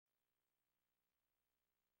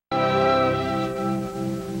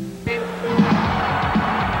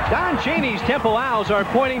Cheney's Temple Owls are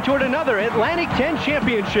pointing toward another Atlantic 10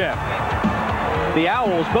 championship. The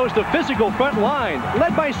Owls boast a physical front line,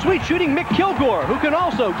 led by sweet shooting Mick Kilgore, who can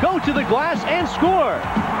also go to the glass and score.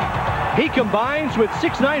 He combines with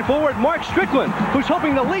 6'9" forward Mark Strickland, who's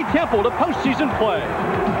hoping to lead Temple to postseason play.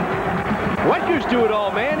 Rutgers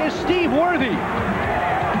do-it-all man is Steve Worthy.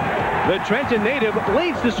 The Trenton native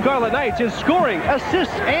leads the Scarlet Knights in scoring,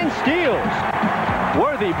 assists, and steals.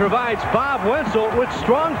 Worthy provides Bob Wenzel with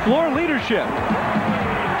strong floor leadership.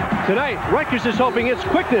 Tonight, Rutgers is hoping its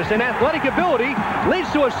quickness and athletic ability leads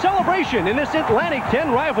to a celebration in this Atlantic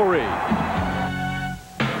 10 rivalry.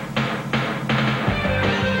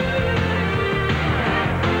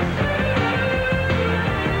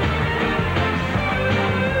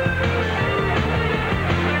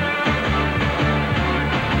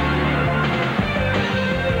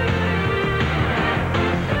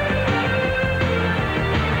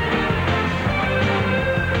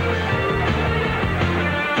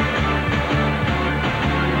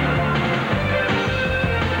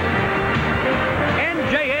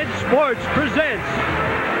 Sports presents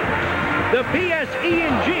the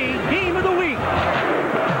PSE&G Game of the Week.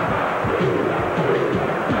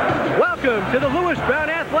 Welcome to the Lewis Brown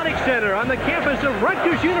Athletic Center on the campus of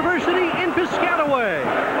Rutgers University in Piscataway.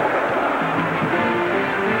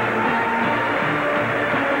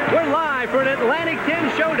 We're live for an Atlantic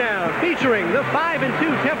 10 showdown featuring the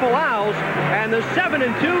 5-2 Temple Owls and the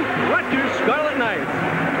 7-2 Rutgers Scarlet Knights.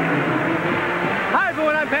 Hi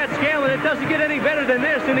everyone, I'm Pat Scanlon. It doesn't get any better than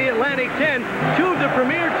this in the Atlantic 10. Two of the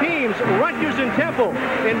premier teams, Rutgers and Temple.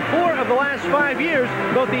 In 4 of the last 5 years,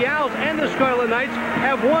 both the Owls and the Scarlet Knights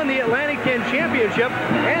have won the Atlantic 10 championship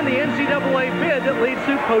and the NCAA bid that leads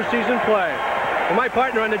to postseason play. Well, my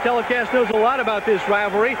partner on the telecast knows a lot about this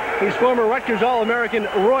rivalry. He's former Rutgers All-American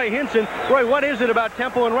Roy Hinson. Roy, what is it about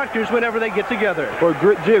Temple and Rutgers whenever they get together? Well,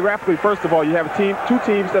 geographically, first of all, you have two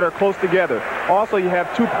teams that are close together. Also, you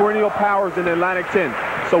have 2 perennial powers in the Atlantic 10.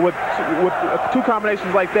 So with 2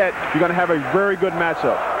 combinations like that, you're going to have a very good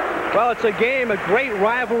matchup. Well, it's a game, a great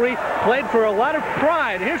rivalry, played for a lot of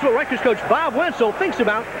pride. Here's what Rutgers coach Bob Wenzel thinks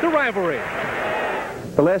about the rivalry.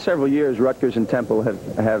 The last several years, Rutgers and Temple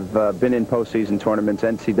have been in postseason tournaments,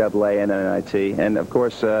 NCAA and NIT. And, of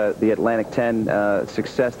course, the Atlantic 10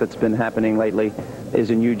 success that's been happening lately is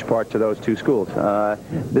in huge part to those 2 schools.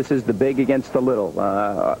 This is the big against the little.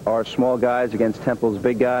 Our small guys against Temple's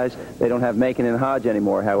big guys. They don't have Macon and Hodge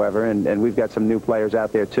anymore, however, and we've got some new players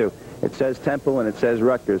out there, too. It says Temple and it says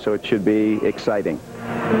Rutgers, so it should be exciting.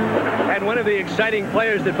 And one of the exciting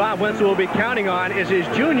players that Bob Wenzel will be counting on is his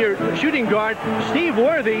junior shooting guard, Steve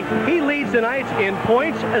Worthy. He leads the Knights in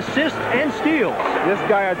points, assists, and steals. This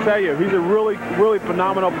guy, I tell you, he's a really, really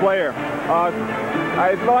phenomenal player.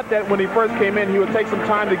 I thought that when he first came in, he would take some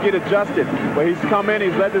time to get adjusted. But he's come in,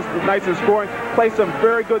 he's led the Knights in scoring, played some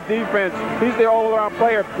very good defense. He's the all-around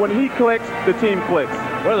player. When he clicks, the team clicks.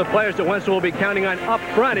 One of the players that Wenzel will be counting on up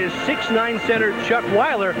front is 6'9" center Chuck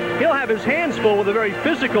Weiler. He'll have his hands full with a very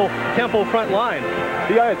physical Temple front line.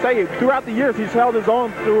 Yeah, I tell you, throughout the years, he's held his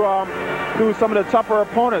own through some of the tougher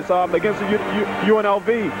opponents against the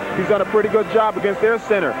UNLV. He's done a pretty good job against their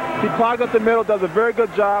center. He clogs up the middle, does a very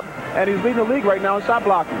good job, and he's leading the league right now in shot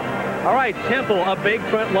blocking. All right, Temple, a big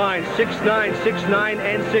front line, 6'9", 6'9",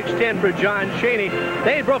 and 6'10" for John Cheney.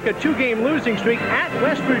 They broke a 2-game losing streak at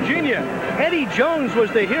West Virginia. Eddie Jones was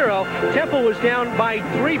the hero. Temple was down by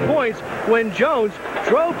 3 points when Jones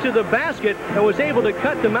drove to the basket and was able to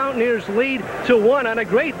cut the Mountaineers' lead to 1 on a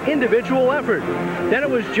great individual effort. Then it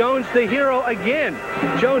was Jones the hero again.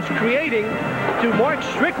 Jones creating to Mark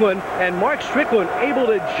Strickland, and Mark Strickland able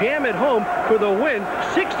to jam it home for the win.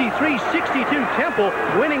 63-62 Temple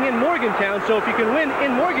winning in Morgantown. So if you can win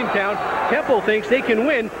in Morgantown, Temple thinks they can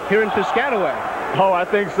win here in Piscataway. Oh, I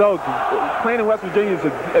think so. Playing in West Virginia is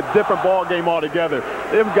a different ball game altogether.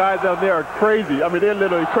 Them guys out there are crazy. I mean, they're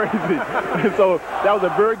literally crazy. And so that was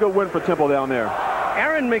a very good win for Temple down there.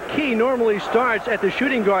 Aaron McKee normally starts at the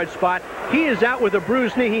shooting guard spot. He is out with a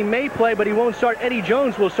bruised knee. He may play, but he won't start. Eddie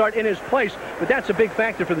Jones will start in his place, but that's a big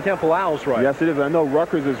factor for the Temple Owls, right? Yes, it is. I know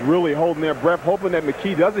Rutgers is really holding their breath, hoping that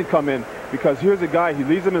McKee doesn't come in, because here's a guy, he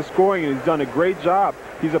leads them in scoring, and he's done a great job.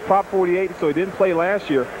 He's a Prop 48, so he didn't play last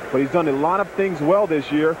year, but he's done a lot of things well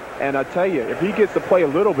this year. And I tell you, if he gets to play a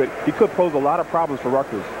little bit, he could pose a lot of problems for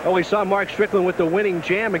Rutgers. Oh, we saw Mark Strickland with the winning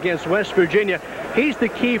jam against West Virginia. He's the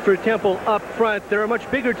key for Temple up front. They're a much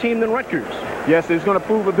bigger team than Rutgers. Yes, there's going to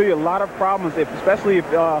prove to be a lot of problems, especially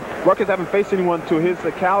if Rutgers haven't faced anyone to his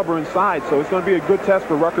caliber inside. So it's going to be a good test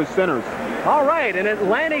for Rutgers centers. All right, an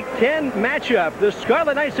Atlantic 10 matchup. The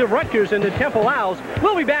Scarlet Knights of Rutgers and the Temple Owls.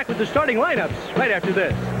 We'll be back with the starting lineups right after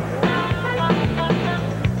this.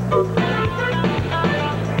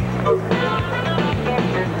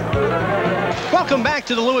 Welcome back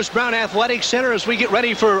to the Lewis Brown Athletic Center as we get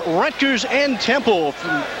ready for Rutgers and Temple.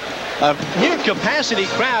 A near capacity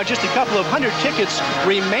crowd, just a couple of hundred tickets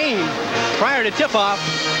remain prior to tip-off.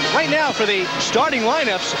 Right now for the starting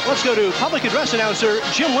lineups, let's go to public address announcer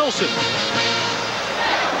Jim Wilson.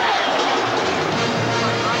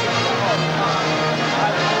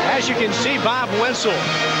 As you can see, Bob Wenzel,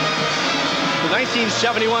 the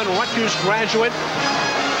 1971 Rutgers graduate,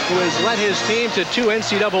 who has led his team to 2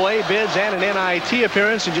 NCAA bids and an NIT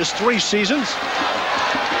appearance in just 3 seasons.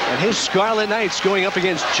 And his Scarlet Knights going up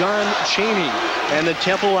against John Chaney and the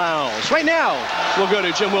Temple Owls. Right now, we'll go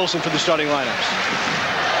to Jim Wilson for the starting lineups.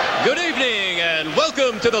 Good evening and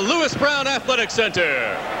welcome to the Lewis Brown Athletic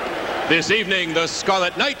Center. This evening, the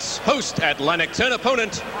Scarlet Knights host Atlantic 10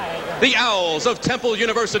 opponent, the Owls of Temple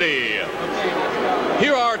University.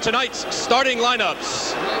 Here are tonight's starting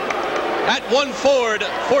lineups. At 1 forward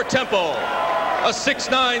for Temple, a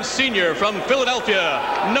 6'9" senior from Philadelphia,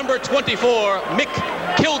 number 24, Mick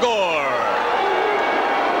Kilgore.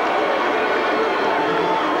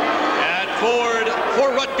 At forward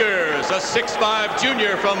for Rutgers, a 6'5"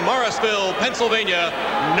 junior from Morrisville, Pennsylvania,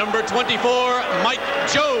 number 24, Mike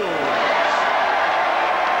Jones.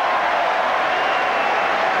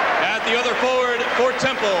 At the other forward for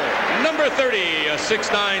Temple, number 30, a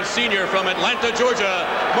 6'9" senior from Atlanta, Georgia,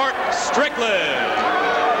 Mark Strickland.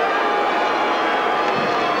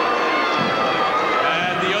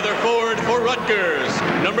 And the other forward for Rutgers,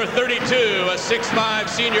 number 32, a 6'5"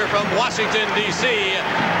 senior from Washington, D.C.,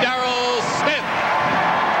 Darryl Smith.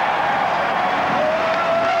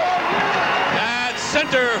 At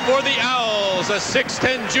center for the Owls, a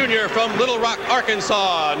 6'10" junior from Little Rock,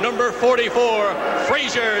 Arkansas, number 44,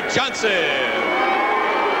 Frazier Johnson.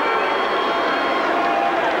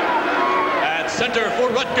 Center for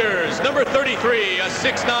Rutgers, number 33, a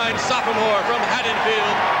 6'9" sophomore from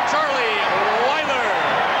Haddonfield, Charlie Weiler.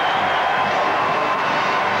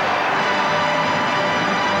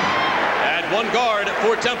 At one guard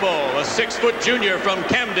for Temple, a 6-foot junior from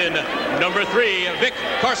Camden, number 3, Vic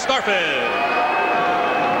Karstarfin.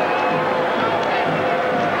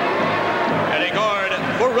 At a guard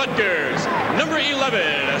for Rutgers, number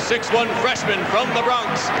 11, a 6'1" freshman from the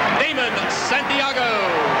Bronx, Damon Santiago.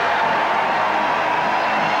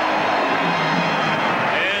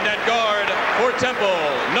 For Temple,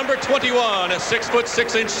 number 21, a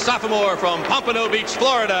 6'6" sophomore from Pompano Beach,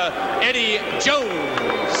 Florida, Eddie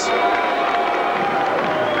Jones.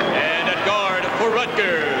 And at guard for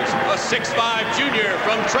Rutgers, a 6'5" junior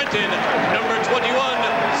from Trenton, number 21,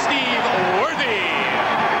 Steve Worthy.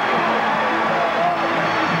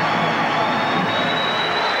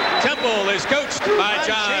 Temple is coached by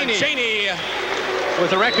John Chaney.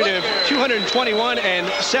 With a record of 221 and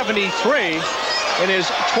 73. In his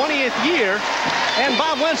 20th year, and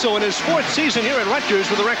Bob Wenzel in his 4th season here at Rutgers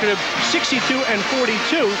with a record of 62 and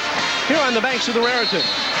 42 here on the banks of the Raritan.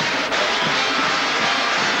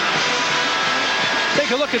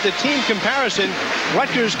 Take a look at the team comparison.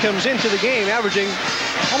 Rutgers comes into the game averaging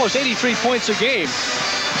almost 83 points a game.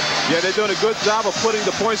 Yeah, they're doing a good job of putting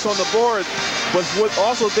the points on the board, but what's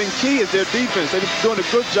also been key is their defense. They're doing a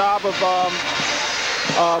good job of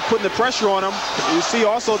putting the pressure on them. You see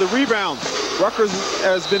also the rebounds. Rutgers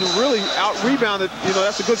has been really out-rebounded. You know,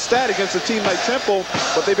 that's a good stat against a team like Temple,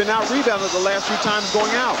 but they've been out-rebounded the last 3 times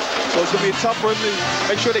going out. So it's going to be tough for them to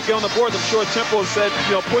make sure they get on the board. I'm sure Temple has said,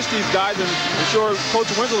 you know, push these guys, and I'm sure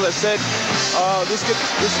Coach Wenzel has said, let's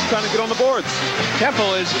kind of get on the boards.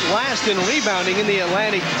 Temple is last in rebounding in the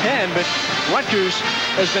Atlantic 10, but Rutgers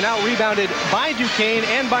has been out-rebounded by Duquesne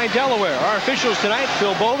and by Delaware. Our officials tonight,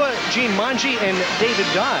 Phil Bova, Gene Monge, and David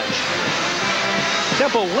Dodge.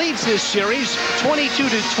 Temple leads this series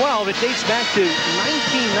 22-12. It dates back to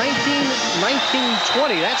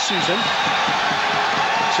 1919-1920, that season.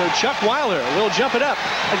 So Chuck Weiler will jump it up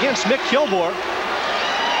against Mick Kilgore.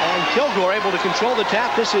 And Kilgore able to control the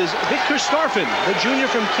tap. This is Vic Karstarfin, the junior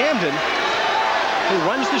from Camden, who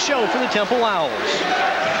runs the show for the Temple Owls.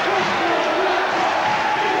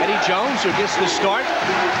 Eddie Jones, who gets the start.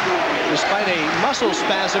 Despite a muscle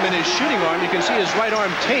spasm in his shooting arm, you can see his right arm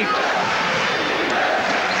taped.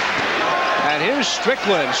 And here's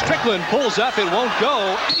Strickland. Strickland pulls up. It won't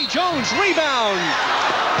go. Eddie Jones rebound.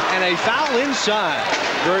 And a foul inside.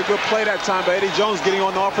 Very good play that time by Eddie Jones getting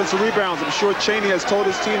on the offensive rebounds. I'm sure Chaney has told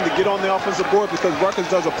his team to get on the offensive board because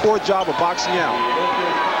Rutgers does a poor job of boxing out.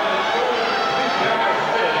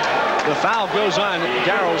 The foul goes on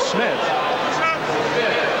Darryl Smith.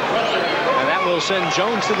 And that will send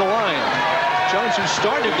Jones to the line. Jones, who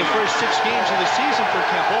started the first 6 games of the season for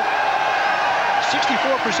Temple,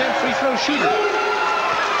 64% free throw shooter.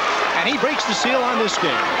 And he breaks the seal on this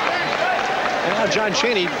game. And now John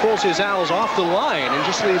Chaney pulls his Owls off the line and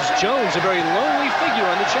just leaves Jones, a very lonely figure,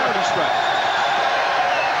 on the charity stripe.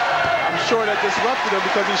 I'm sure that disrupted him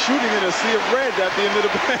because he's shooting in a sea of red at the end of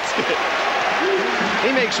the basket.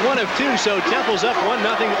 He makes 1 of 2, so Temple's up 1-0.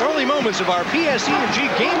 Early moments of our PSE&G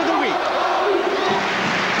Game of the Week.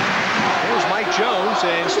 Here's Mike Jones,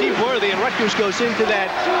 and Steve Worthy, and Rutgers goes into that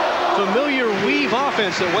familiar weave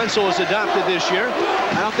offense that Wenzel has adopted this year.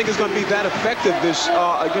 I don't think it's going to be that effective this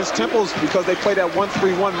against Temple's because they play that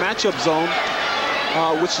 1-3-1 matchup zone,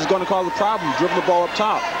 which is going to cause a problem, dribbling the ball up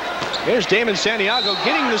top. Here's Damon Santiago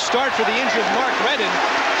getting the start for the injured Mark Redden.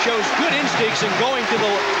 Shows good instincts in going to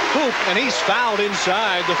the hoop, and he's fouled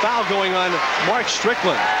inside. The foul going on Mark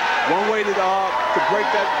Strickland. One way to break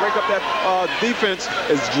up that defense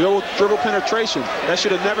is dribble penetration. That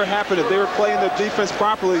should have never happened. If they were playing the defense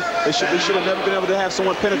properly, they should have never been able to have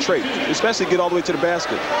someone penetrate, especially get all the way to the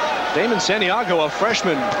basket. Damon Santiago, a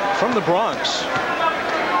freshman from the Bronx,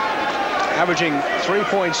 averaging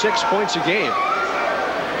 3.6 points a game.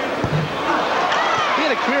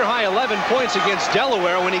 A career-high 11 points against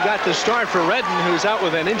Delaware when he got the start for Redden, who's out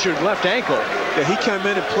with an injured left ankle. Yeah, he came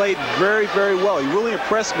in and played very, very well. He really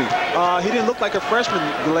impressed me. He didn't look like a freshman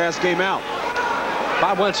the last game out.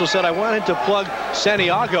 Bob Wenzel said, I wanted to plug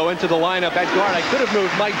Santiago into the lineup at guard. I could have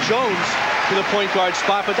moved Mike Jones to the point guard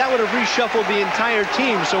spot, but that would have reshuffled the entire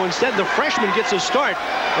team. So instead, the freshman gets a start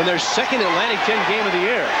in their second Atlantic 10 game of the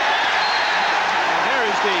year. And there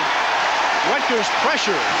is the Rutgers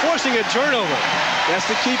pressure, forcing a turnover. That's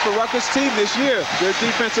the key for Rutgers' team this year, their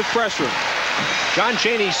defensive pressure. John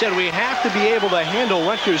Chaney said we have to be able to handle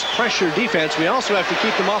Rutgers' pressure defense. We also have to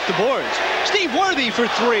keep them off the boards. Steve Worthy for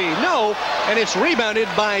 3. No, and it's rebounded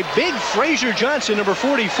by big Frazier Johnson, number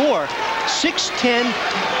 44. 6'10",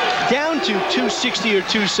 down to 260 or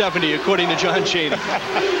 270, according to John Chaney.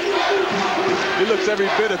 He looks every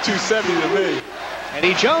bit of 270 to me.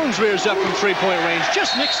 Eddie Jones rears up from three-point range,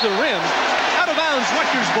 just nicks the rim. Out of bounds,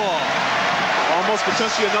 Rutgers ball. Almost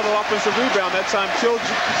potentially another offensive rebound. That time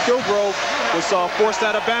Kilgrove was forced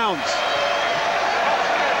out of bounds.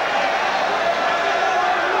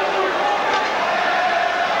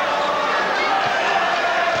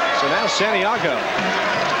 So now Santiago.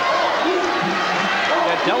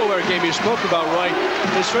 That Delaware game you spoke about, Roy,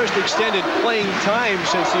 his first extended playing time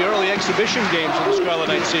since the early exhibition games of the Scarlet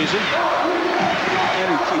Knights season.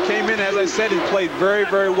 And he came in, as I said, he played very,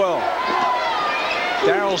 very well.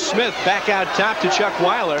 Darrell Smith back out top to Chuck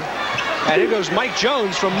Weiler. And here goes Mike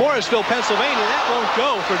Jones from Morrisville, Pennsylvania. That won't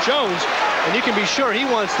go for Jones. And you can be sure he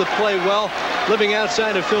wants to play well living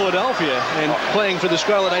outside of Philadelphia and playing for the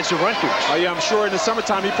Scarlet Knights of Rutgers. Oh, yeah, I'm sure in the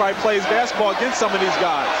summertime he probably plays basketball against some of these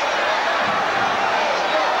guys.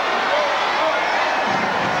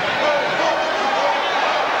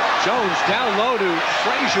 Jones down low to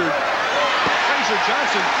Frazier.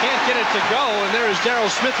 Johnson can't get it to go, and there is Darrell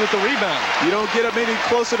Smith with the rebound. You don't get him any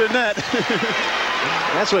closer than that.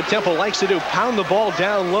 That's what Temple likes to do, pound the ball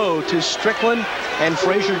down low to Strickland and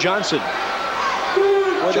Frazier Johnson.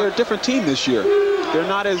 Well, they're a different team this year. They're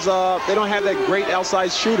not as, they don't have that great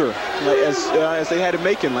outside shooter as they had in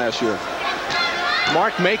Macon last year.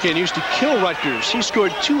 Mark Macon used to kill Rutgers. He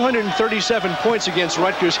scored 237 points against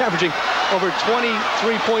Rutgers, averaging over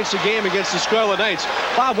 23 points a game against the Scarlet Knights.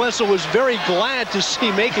 Bob Wenzel was very glad to see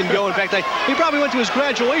Macon go. In fact, he probably went to his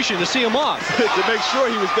graduation to see him off. To make sure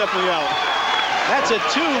he was definitely out. That's a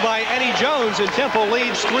 2 by Eddie Jones, and Temple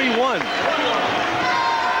leads 3-1.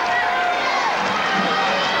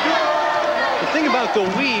 The thing about the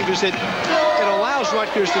weave is that it allows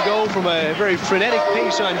Rutgers to go from a very frenetic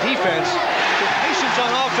pace on defense to patience on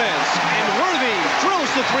offense. And Worthy drills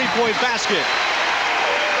the three-point basket.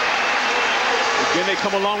 Again, they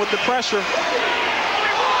come along with the pressure.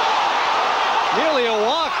 Nearly a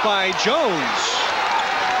walk by Jones.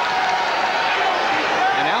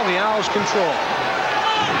 And now the Owls control.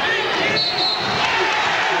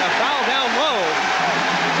 And a foul down low.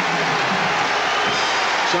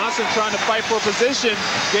 Johnson trying to fight for a position,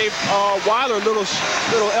 gave Weiler a little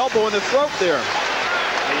elbow in the throat there.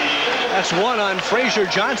 That's 1 on Frazier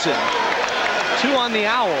Johnson. 2 on the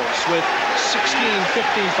Owls with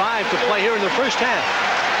 16:55 to play here in the first half.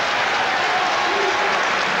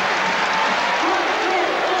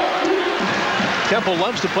 Temple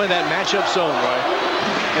loves to play that matchup zone, Roy.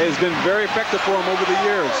 It has been very effective for him over the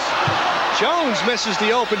years. Jones misses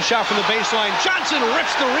the open shot from the baseline. Johnson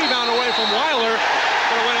rips the rebound away from Weiler.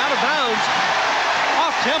 But it went out of bounds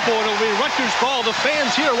off Temple, and it'll be Rutgers ball. The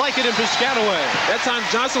fans here like it in Piscataway. That time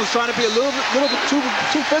Johnson was trying to be a little bit too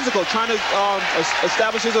physical, trying to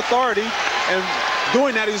establish his authority, and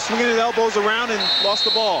doing that, he was swinging his elbows around and lost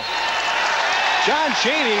the ball. John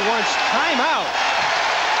Chaney wants timeout.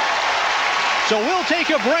 So we'll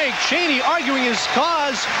take a break. Chaney arguing his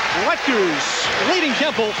cause. Rutgers leading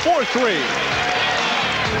Temple 4-3.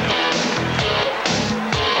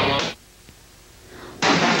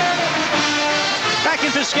 Back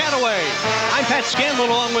in Piscataway, I'm Pat Scanlon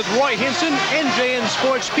along with Roy Hinson, NJN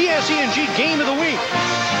Sports PSE&G Game of the Week.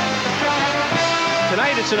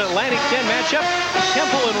 Tonight it's an Atlantic 10 matchup,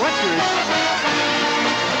 Temple and Rutgers.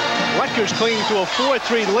 Rutgers clinging to a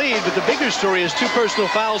 4-3 lead, but the bigger story is 2 personal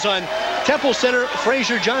fouls on Temple center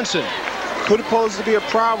Frazier Johnson. Could pose to be a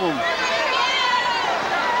problem.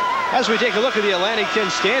 As we take a look at the Atlantic 10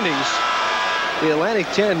 standings, the Atlantic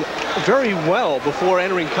 10 very well before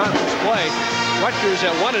entering conference play. Rutgers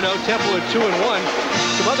at 1-0, Temple at 2-1.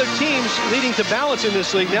 Some other teams leading to balance in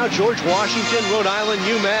this league now: George Washington, Rhode Island,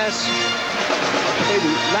 UMass. Hey, the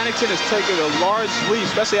Atlantic 10 has taken a large lead,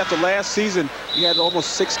 especially after last season. He had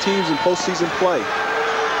almost 6 teams in postseason play.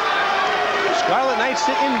 Scarlet Knights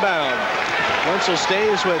to inbound. Wenzel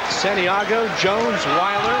stays with Santiago, Jones,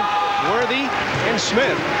 Weiler, Worthy, and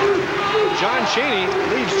Smith. John Chaney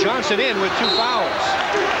leaves Johnson in with 2 fouls.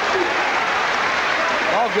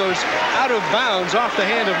 Ball goes out of bounds off the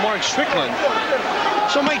hand of Mark Strickland.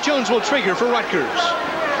 So Mike Jones will trigger for Rutgers.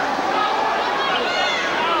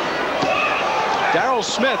 Darrell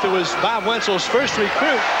Smith, who was Bob Wenzel's first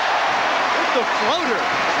recruit, with the floater.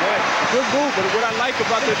 Yeah, good move, but what I like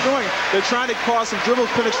about they're doing, they're trying to cause some dribble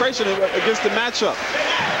penetration against the matchup.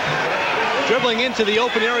 Dribbling into the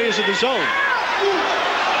open areas of the zone.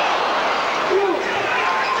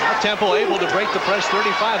 Now Temple able to break the press,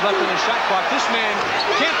 35 left in the shot clock. This man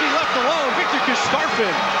can't be left alone. Victor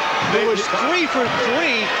Kostarfin, who was 3 for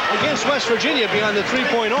 3 against West Virginia beyond the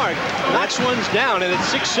 3-point arc. Knocks one's down, and it's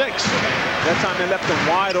 6-6. That time they left him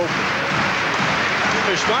wide open.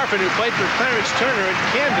 Kostarfin, who played for Clarence Turner in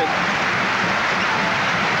Camden,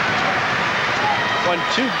 won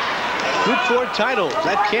 2 Group 4 titles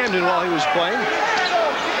at Camden while he was playing.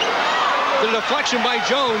 The deflection by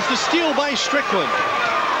Jones, the steal by Strickland.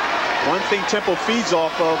 One thing Temple feeds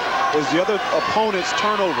off of is the other opponent's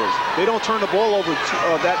turnovers. They don't turn the ball over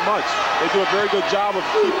that much. They do a very good job of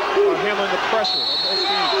handling the pressure.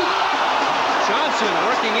 Johnson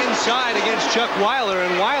working inside against Chuck Weiler,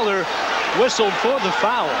 and Weiler whistled for the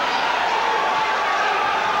foul.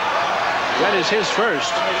 That is his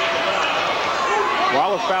first.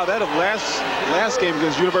 Weiler fouled that of last game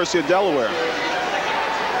against University of Delaware.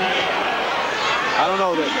 I don't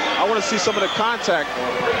know. I want to see some of the contact.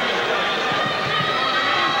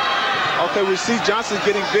 Okay, we see Johnson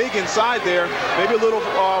getting big inside there. Maybe a little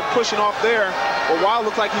pushing off there. But Weiler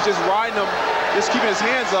looks like he's just riding him, just keeping his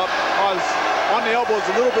hands up on the elbows.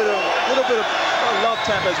 A little bit of love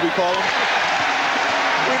tap, as we call him.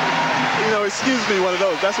 You know, excuse me, one of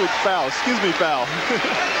those. That's what foul. Excuse me, foul.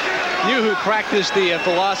 You who practice the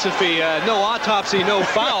philosophy, no autopsy, no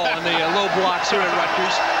foul on the low blocks here at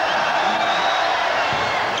Rutgers.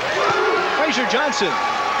 Frazier Johnson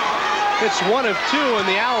hits 1 of 2, and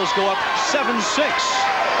the Owls go up 7-6.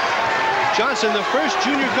 Johnson, the first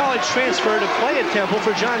junior college transfer to play at Temple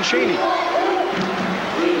for John Chaney.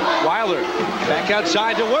 Weiler back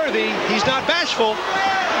outside to Worthy. He's not bashful.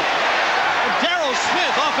 Darrell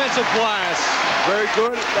Smith, offensive glass. Very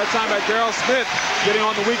good. That time by Darrell Smith, getting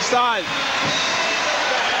on the weak side.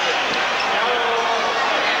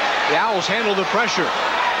 The Owls handle the pressure.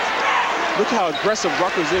 Look how aggressive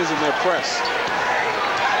Rutgers is in their press.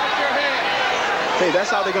 Hey,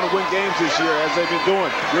 that's how they're going to win games this year, as they've been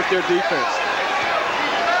doing with their defense.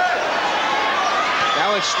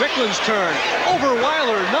 Now it's Strickland's turn. Over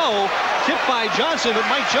Weiler, no. Tipped by Johnson, but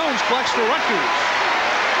Mike Jones collects for Rutgers.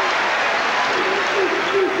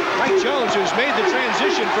 Mike Jones, who's made the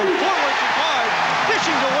transition from forward to guard,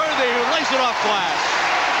 dishing to Worthy, who lays it off glass.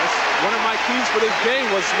 That's one of my keys for this game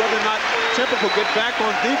was whether or not Temple could get back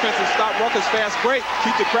on defense and stop Rutgers' fast break,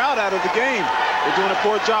 keep the crowd out of the game. They're doing a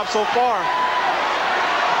poor job so far.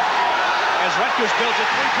 As Rutgers builds a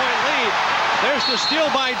 3-point lead, there's the steal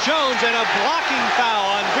by Jones and a blocking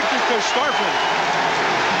foul on Victor Kostarfin.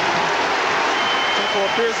 Temple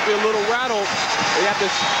appears to be a little rattled. They have to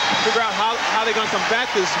figure out how they're going to combat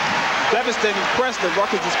this devastating press that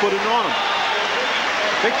Rutgers is putting on them.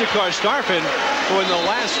 Victor Kostarfin, who in the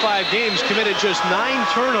last 5 games committed just 9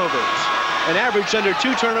 turnovers and averaged under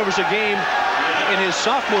 2 turnovers a game in his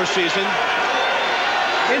sophomore season.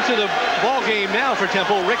 Into the ball game now for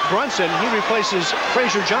Temple, Rick Brunson. He replaces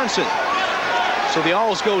Frazier Johnson. So the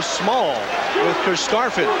Owls go small with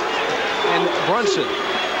Kerstarfin and Brunson.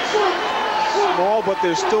 Small, but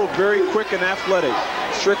they're still very quick and athletic.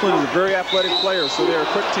 Strickland is a very athletic player, so they're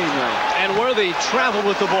a quick team now. And Worthy traveled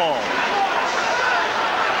with the ball.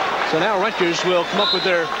 So now Rutgers will come up with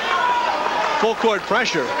their full court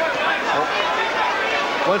pressure.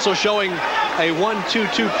 Wenzel showing a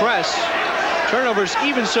 1-2-2 press. Turnovers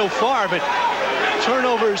even so far, but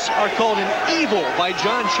turnovers are called an evil by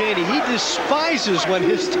John Chaney. He despises when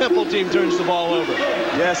his Temple team turns the ball over.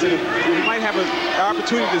 Yes, and he might have an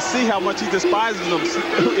opportunity to see how much he despises them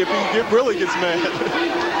if he really gets mad.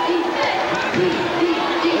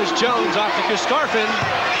 There's Jones off to Kerstarfin.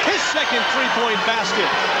 His second three-point basket.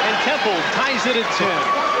 And Temple ties it at 10.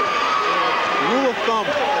 Rule of thumb,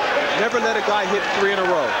 never let a guy hit 3 in a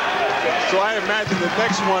row. So I imagine the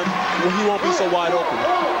next one, he won't be so wide open.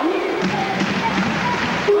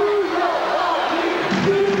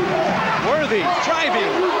 Worthy driving,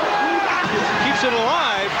 keeps it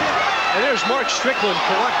alive, and there's Mark Strickland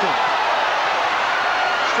collecting.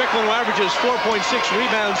 Strickland averages 4.6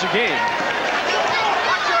 rebounds a game.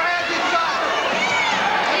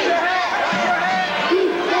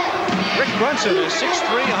 Rick Brunson, a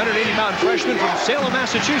 6'3", 180-pound freshman from Salem,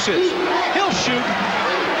 Massachusetts. He'll shoot,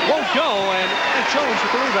 won't go, and Jones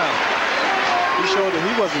with the rebound. He showed that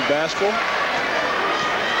he wasn't bashful.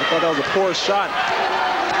 I thought that was a poor shot.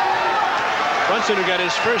 Brunson, who got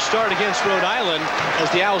his first start against Rhode Island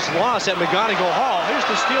as the Owls lost at McGonigal Hall. Here's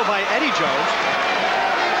the steal by Eddie Jones.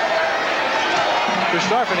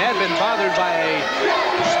 Kerstarfin had been bothered by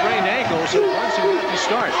a sprained ankle, so Brunson got the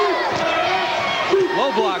start.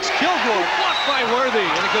 Low blocks, Kilgore blocked by Worthy,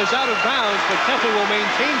 and it goes out of bounds, but Temple will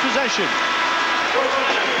maintain possession.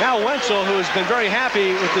 Now Wenzel, who has been very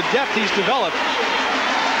happy with the depth he's developed,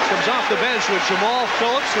 comes off the bench with Jamal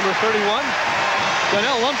Phillips, number 31.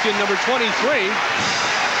 Donnell Lumpkin, number 23.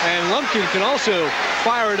 And Lumpkin can also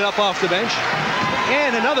fire it up off the bench.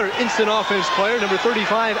 And another instant offense player, number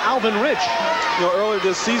 35, Alvin Rich. You know, earlier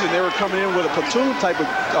this season, they were coming in with a platoon type of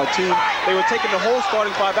team. They were taking the whole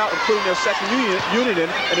starting five out, including their second unit in,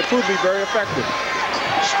 and it proved to be very effective.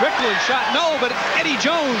 Strickland shot, no, but Eddie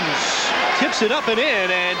Jones tips it up and in,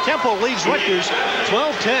 and Temple leads Rutgers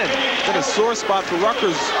 12-10. Been a sore spot for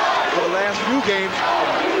Rutgers for the last few games,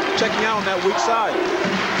 checking out on that weak side.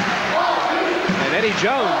 And Eddie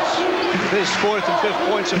Jones, his 4th and 5th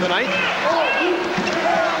points of the night.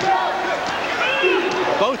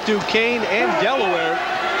 Both Duquesne and Delaware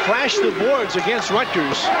crashed the boards against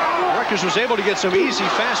Rutgers. Rutgers was able to get some easy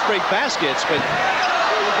fast break baskets, but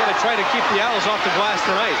we're going to try to keep the Owls off the glass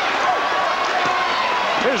tonight.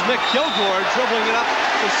 Here's Mick Kilgore dribbling it up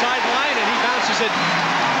the sideline, and he bounces it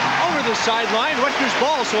over the sideline. Rutgers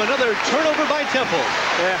ball, so another turnover by Temple.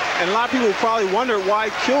 Yeah, and a lot of people probably wonder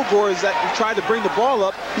why Kilgore is that he tried to bring the ball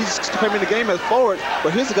up. He's coming in the game as forward,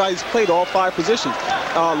 but here's a guy who's played all 5 positions.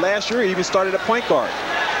 Last year, he even started at point guard.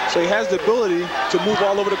 So he has the ability to move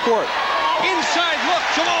all over the court. Inside look,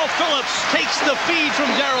 Jamal Phillips takes the feed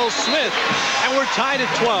from Darrell Smith, and we're tied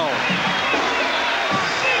at 12.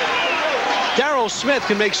 Darrell Smith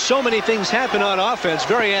can make so many things happen on offense.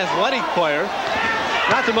 Very athletic player.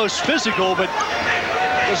 Not the most physical, but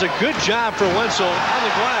does a good job for Wenzel on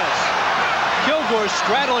the glass. Kilgore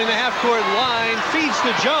straddling the half-court line, feeds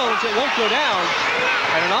to Jones. It won't go down.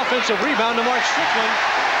 And an offensive rebound to Mark Strickland.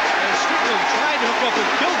 And Strickland tried to hook up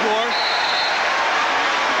with Kilgore.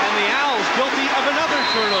 And the Owls guilty of another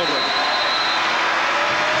turnover.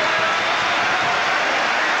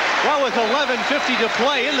 Well, with 11:50 to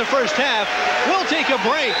play in the first half, we'll take a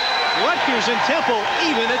break. Rutgers and Temple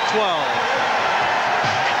even at 12.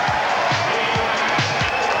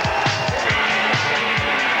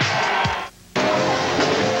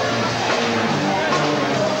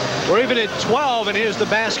 We're even at 12, and here's the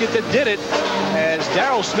basket that did it as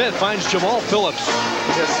Darrell Smith finds Jamal Phillips.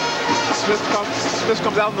 Yes, Smith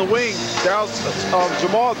comes out in the wing.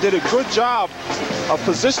 Jamal did a good job of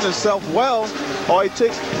positioning himself well. All he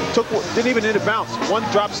didn't even hit a bounce. One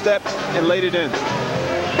drop step and laid it in.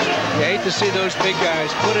 You hate to see those big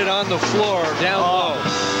guys put it on the floor down low.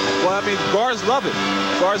 Well, I mean, guards love it.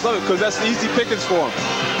 Guards love it because that's easy pickings for them.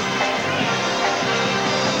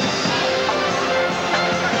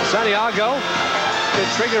 Santiago, the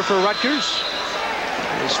trigger for Rutgers.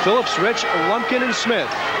 It's Phillips, Rich, Lumpkin, and Smith.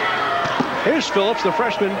 Here's Phillips, the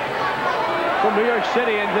freshman from New York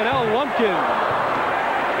City, and Donnell Lumpkin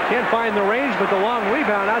can't find the range, but the long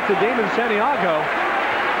rebound out to Damon Santiago.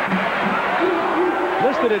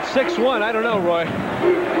 Listed at 6'1", I don't know, Roy.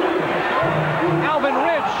 Alvin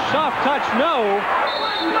Rich, soft touch, no.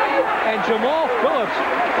 And Jamal Phillips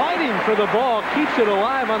fighting for the ball, keeps it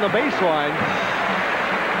alive on the baseline.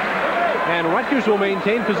 And Rutgers will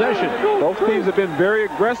maintain possession. Both teams have been very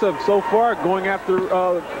aggressive so far going after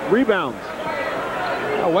rebounds.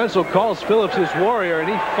 Wenzel calls Phillips his warrior, and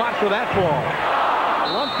he fought for that ball.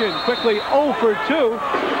 Lumpkin quickly 0 for 2,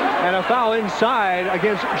 and a foul inside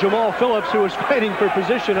against Jamal Phillips, who was fighting for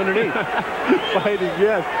position underneath. Fighting,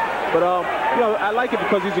 yes. But, you know, I like it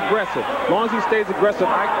because he's aggressive. As long as he stays aggressive,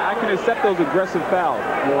 I can accept those aggressive fouls.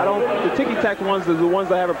 The ticky-tack ones are the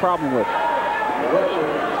ones I have a problem with.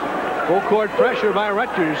 Full court pressure by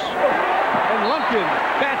Rutgers. And Lumpkin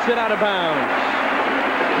bats it out of bounds.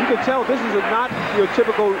 You can tell this is not your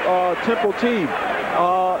typical Temple team.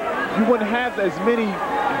 You wouldn't have as many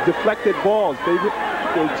deflected balls. The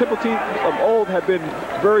Temple team of old have been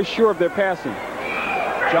very sure of their passing.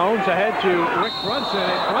 Jones ahead to Rick Brunson,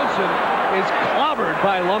 and Brunson is clobbered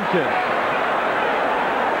by Lumpkin.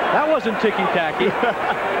 That wasn't ticky-tacky.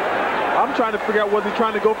 I'm trying to figure out, was he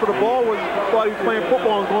trying to go for the ball, or thought he was playing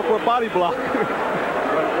football and going for a body block?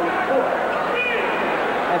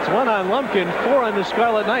 That's 1 on Lumpkin, 4 on the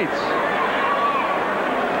Scarlet Knights.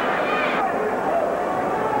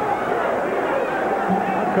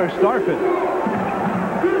 Starfin.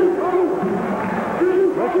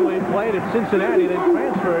 Originally played at Cincinnati, then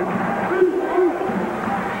transferred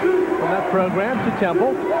from that program to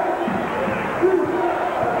Temple.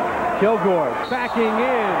 Kilgore backing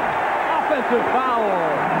in. Offensive foul.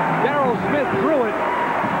 Darrell Smith threw it.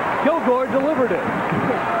 Kilgore delivered it.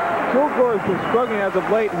 Kilgore has been struggling as of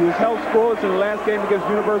late. He was held scoreless in the last game against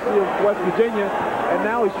University of West Virginia, and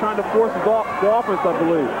now he's trying to force the offense, I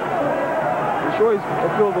believe. I'm sure he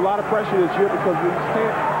feels a lot of pressure this year because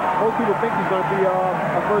most people think he's going to be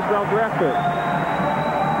a first-round draft pick.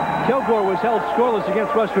 Kilgore was held scoreless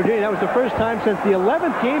against West Virginia. That was the first time since the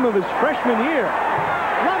 11th game of his freshman year.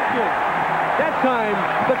 Lumpkin, that time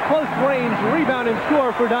the close-range rebound and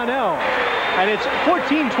score for Donnell. And it's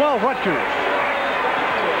 14-12 Rutgers.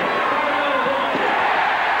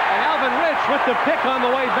 And Alvin Rich with the pick on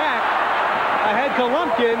the way back. Ahead to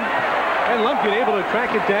Lumpkin, and Lumpkin able to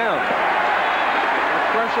track it down.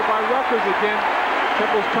 Pressure by Rutgers again.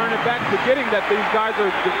 Temple's turning back, forgetting that these guys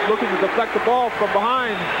are looking to deflect the ball from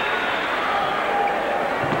behind.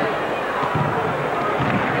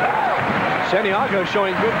 Santiago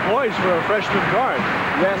showing good poise for a freshman guard.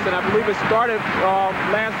 Yes, and I believe it started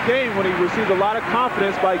last game when he received a lot of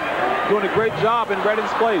confidence by doing a great job in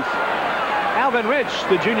Redding's place. Alvin Rich,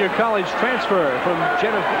 the junior college transfer from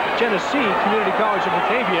Genesee Community College of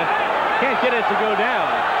Batavia, can't get it to go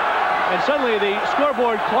down. And suddenly the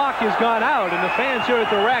scoreboard clock has gone out, and the fans here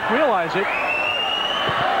at the rack realize it.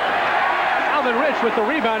 Alvin Rich with the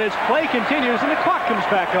rebound. His play continues, and the clock comes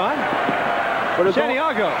back on.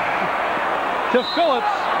 Santiago to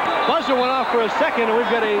Phillips. Buzzer went off for a second, and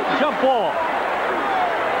we've got a jump ball.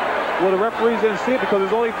 Well, the referees didn't see it because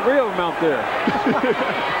there's only 3 of them out there.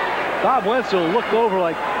 Bob Wenzel looked over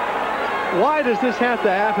like, why does this have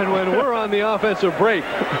to happen when we're on the offensive break?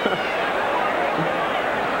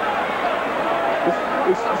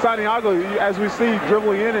 Santiago, as we see,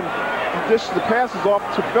 dribbling in and dishes the passes off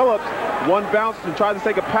to Phillips. One bounce and tries to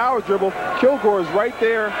take a power dribble. Kilgore is right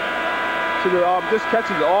there to just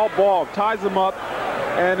catches the all ball, ties them up,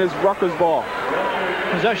 and is Rutgers ball.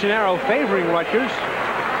 Possession arrow favoring Rutgers.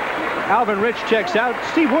 Alvin Rich checks out.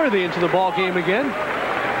 Steve Worthy into the ball game again.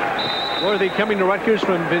 Worthy coming to Rutgers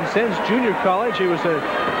from Vincennes Junior College. He was a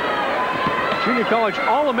junior college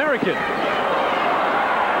All-American.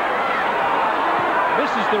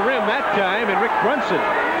 Misses the rim that time, and Rick Brunson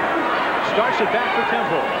starts it back for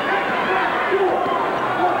Temple.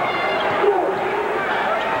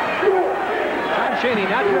 John Chaney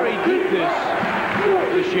not very deep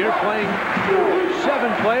this year, playing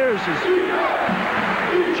 7 players as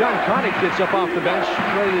John Connick gets up off the bench,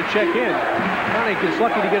 ready to check in. Connick is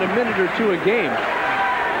lucky to get a minute or 2 a game.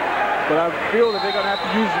 But I feel that they're going to have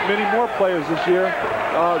to use many more players this year,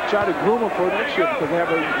 try to groom them for next year because they have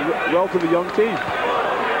a relatively young team.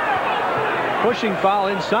 Pushing foul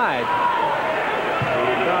inside.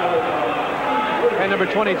 And number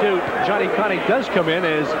 22, Johnny Connick, does come in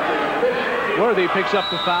as Worthy picks up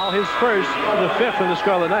the foul, his first, the 5th of the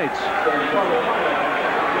Scarlet Knights.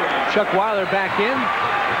 Chuck Weiler back in.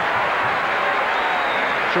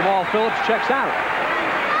 Jamal Phillips checks out.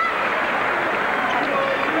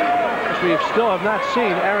 We still have not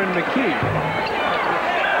seen Aaron McKee.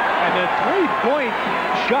 And a 3-point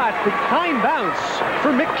shot, the time bounce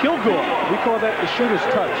for Mick Kilgore. We call that the shooter's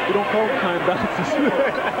touch. We don't call them time bounces.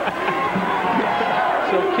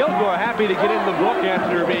 So Kilgore happy to get in the book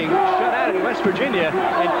after being shut out in West Virginia,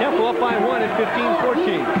 and Temple up by 1 at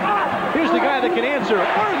 15-14. Here's the guy that can answer.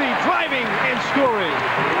 Worthy driving and scoring.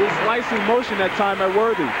 He's slicing motion that time at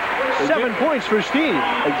Worthy. 7 points for Steve.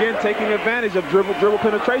 Again, taking advantage of dribble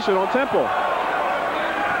penetration on Temple.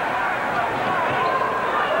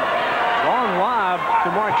 Long lob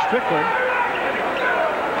to Mark Strickland.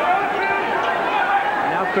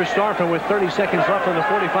 Now Christopher with 30 seconds left on the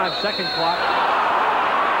 45-second clock.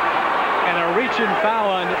 And a reach-in foul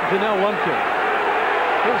on Donnell Lumpkin.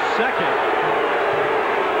 His second.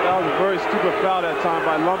 That was a very stupid foul that time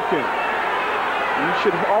by Lumpkin. You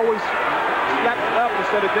should always slap it up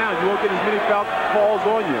instead of down. You won't get as many foul calls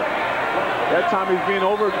on you. That time he's being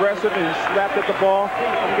over-aggressive and he slapped at the ball.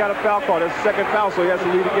 He got a foul call. That's the second foul, so he has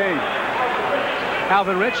to lead the game.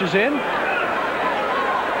 Alvin Rich is in.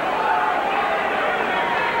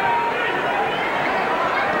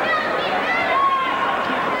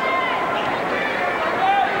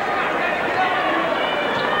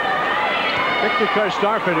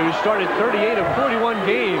 Karstafen, who started 38 of 41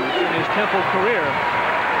 games in his Temple career,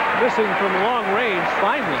 missing from long range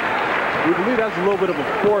finally. We believe that's a little bit of a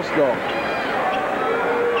force, though.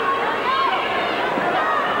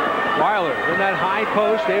 Weiler in that high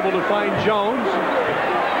post, able to find Jones.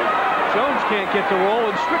 Jones can't get the roll,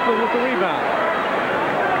 and Strickland with the rebound.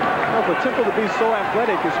 Well, for Temple to be so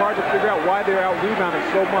athletic, it's hard to figure out why they're out-rebounding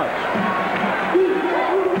so much.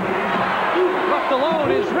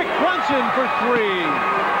 Alone is Rick Brunson for 3.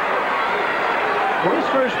 His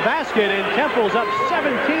first basket, and Temple's up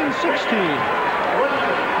 17-16.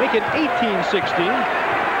 Make it 18-16.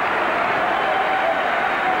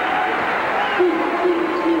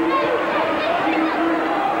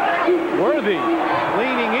 Worthy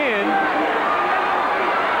leaning in.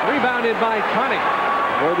 Rebounded by Connick.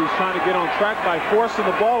 Worthy's trying to get on track by forcing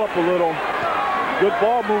the ball up a little. Good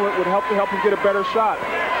ball movement would help him get a better shot.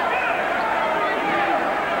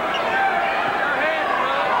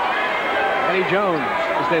 Eddie Jones,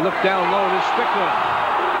 as they look down low to Strickland.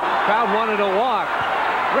 Crowd wanted to walk.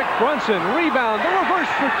 Rick Brunson, rebound, the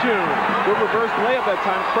reverse for 2. Good reverse layup that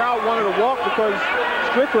time. Crowd wanted to walk because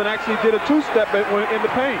Strickland actually did a two-step in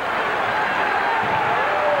the paint.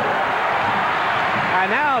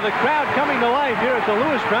 And now the crowd coming to life here at the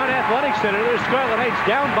Lewis Brown Athletic Center. There's Scarlet Knights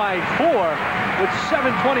down by 4 with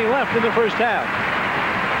 7:20 left in the first half.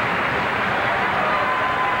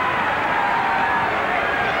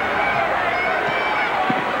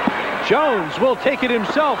 Jones will take it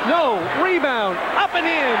himself. No. Rebound. Up and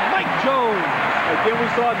in. Mike Jones. Again, we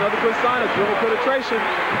saw another good sign of dribble penetration.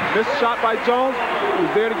 Missed shot by Jones. He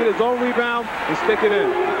was there to get his own rebound and stick it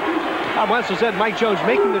in. Tom Wessel said Mike Jones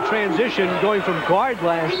making the transition, going from guard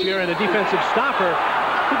last year and a defensive stopper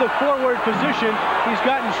to the forward position. He's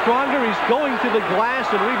gotten stronger. He's going to the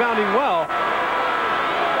glass and rebounding well.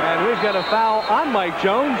 And we've got a foul on Mike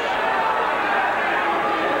Jones.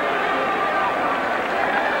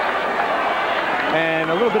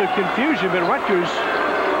 And a little bit of confusion, but Rutgers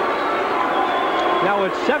now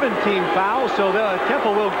it's 17 fouls, so the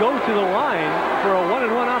Temple will go to the line for a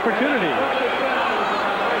 1-and-1 opportunity.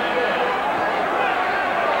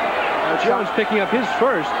 Jones picking up his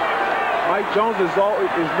first. Mike Jones is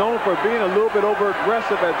known for being a little bit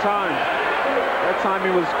over-aggressive at times. That time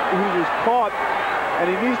he was caught,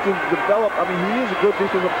 and he needs to develop. I mean, he is a good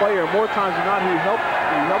defensive player. More times than not, he helps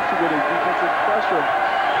you with his defensive pressure.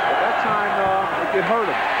 But that time, it hurt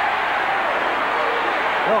him.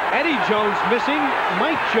 Well, Eddie Jones missing.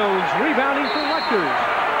 Mike Jones rebounding for Rutgers.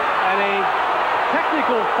 And a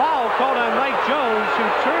technical foul called on Mike Jones, who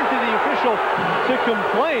turned to the official to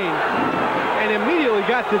complain and immediately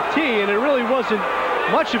got the tee, and it really wasn't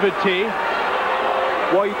much of a tee.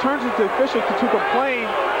 Well, he turns to the official to complain,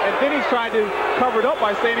 and then he's trying to cover it up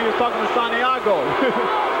by saying he was talking to Santiago.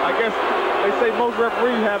 I guess they say most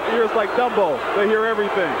referees have ears like Dumbo. They hear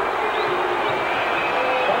everything.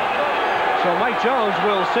 So Mike Jones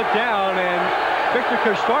will sit down, and Victor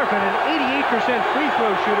Karstafen, an 88% free throw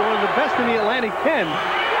shooter, one of the best in the Atlantic 10,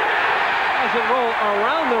 has it roll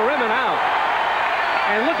around the rim and out.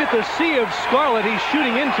 And look at the sea of Scarlet he's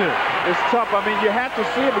shooting into. It's tough. I mean, you have to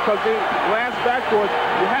see it because the glass backboards,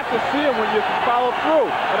 you have to see it when you follow through.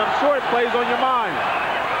 And I'm sure it plays on your mind.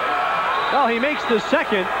 Well, he makes the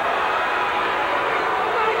second.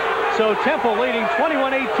 So Temple leading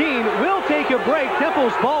 21-18. We'll take a break.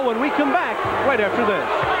 Temple's ball when we come back right after this.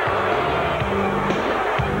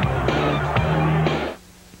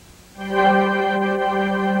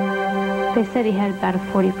 They said he had about a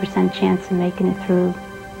 40% chance of making it through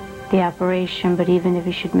the operation, but even if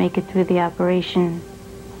he should make it through the operation,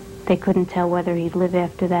 they couldn't tell whether he'd live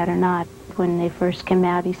after that or not. when they first came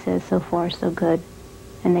out, he says, so far so good.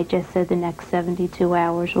 And they just said the next 72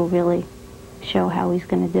 hours will really show how he's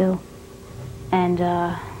going to do. And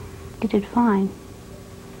he did fine.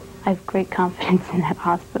 I have great confidence in that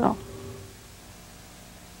hospital.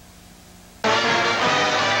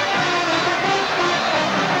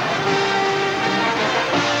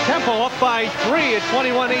 Temple up by 3 at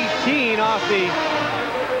 21-18 off the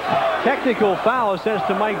technical foul assessed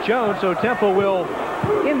to Mike Jones. So Temple will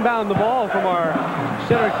inbound the ball from our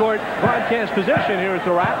center court broadcast position here at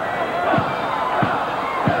the Rat.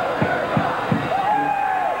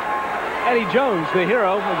 Eddie Jones, the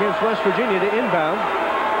hero, against West Virginia to inbound.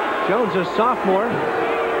 Jones, a sophomore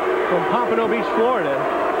from Pompano Beach, Florida.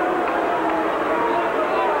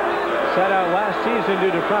 Sat out last season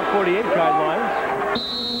due to Prop 48 guidelines.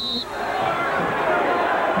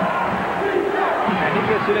 And he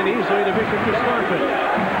gets it in easily to Victor Piscataway.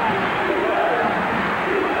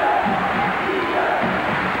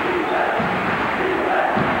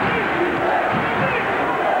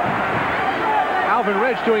 Alvin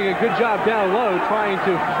Rich doing a good job down low, trying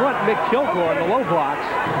to front Mick Kilgore in the low blocks.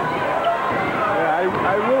 Yeah,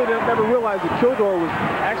 I really never realized that Kilgore was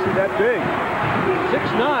actually that big.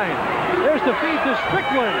 6'9". There's the feed to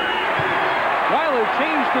Strickland. Weiler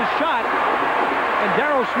changed his shot, and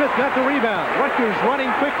Darrell Smith got the rebound. Rutgers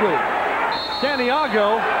running quickly.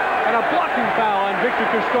 Santiago, and a blocking foul on Victor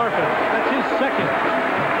Piscataway. That's his second.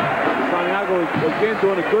 Santiago again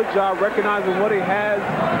doing a good job recognizing what he has.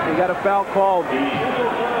 He got a foul called.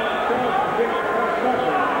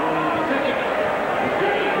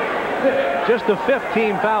 Just the 5th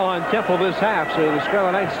team foul on Temple this half, so the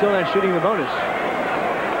Scarlet Knights still not shooting the bonus.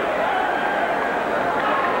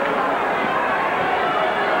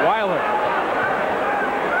 Weiler.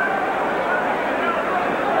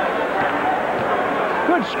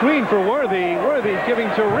 Good screen for Worthy. Worthy giving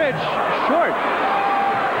to Rich. Short.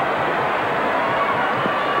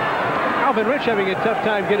 Alvin Rich having a tough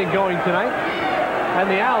time getting going tonight. And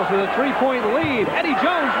the Owls with a 3-point lead. Eddie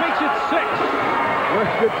Jones makes it 6. Very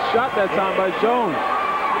good shot that time by Jones,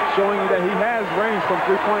 showing that he has range from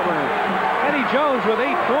three-point range. Eddie Jones with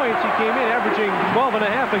 8 points. He came in averaging 12.5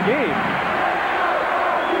 a game.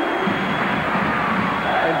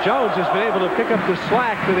 And Jones has been able to pick up the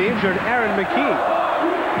slack for the injured Aaron McKee.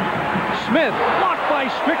 Smith blocked by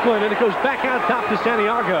Strickland, and it goes back out top to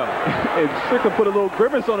Santiago. And Strickland put a little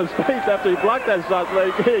grimace on his face after he blocked that shot.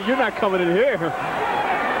 Like, hey, you're not coming in here.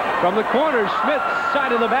 From the corner, Smith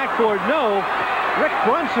side of the backboard. No. Rick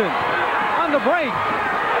Brunson on the break.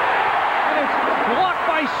 And it's blocked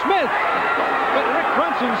by Smith. But Rick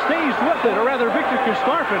Brunson stays with it, or rather Victor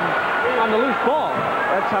Piscataway on the loose ball.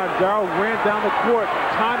 That time Darrell ran down the court,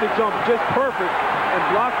 timed the jump just perfect, and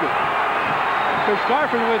blocked it.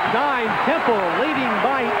 Piscataway with 9. Temple leading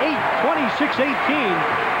by 8,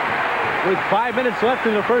 26-18, with 5 minutes left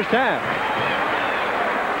in the first half.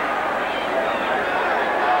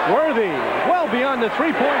 Worthy, well beyond the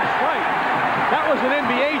three-point strike. That was an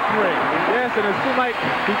NBA three. Yes, and it seemed like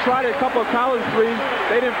he tried a couple of college threes.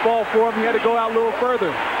 They didn't fall for him. He had to go out a little further.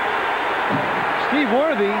 Steve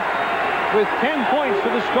Worthy with 10 points for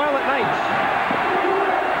the Scarlet Knights.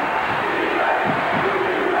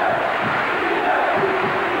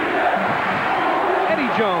 Eddie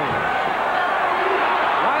Jones.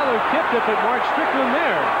 Weiler tipped it, but Mark Strickland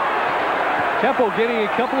there. Temple getting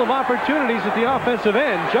a couple of opportunities at the offensive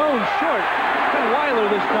end. Jones short, and Weiler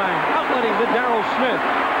this time outletting the Darrell Smith.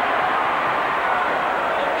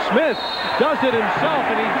 Smith does it himself,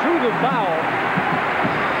 and he drew the foul.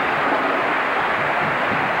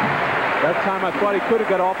 That time I thought he could have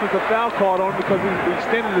got offensive foul called on because he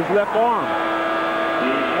extended his left arm.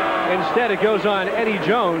 Instead, it goes on Eddie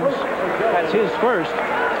Jones. That's his first.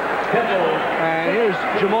 And here's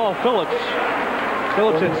Jamal Phillips.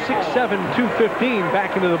 Phillips at 6'7", 215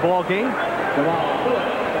 back into the ball game.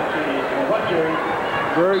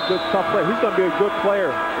 Very good, tough player. He's going to be a good player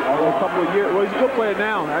in a couple of years. Well, he's a good player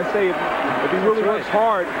now. I say if he really works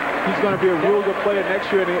hard, he's going to be a real good player next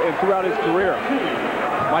year and throughout his career.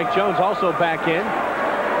 Mike Jones also back in.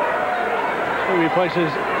 He replaces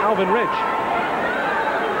Alvin Rich.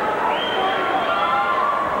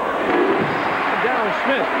 Darrell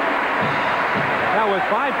Smith now with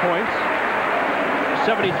 5 points.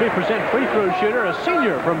 73% free throw shooter, a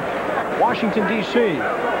senior from Washington, D.C. In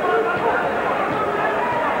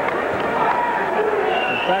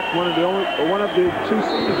fact, one of the 2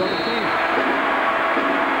 seniors on the team.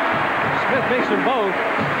 Smith makes them both.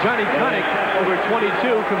 Johnny Connick, over 22,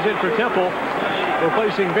 comes in for Temple,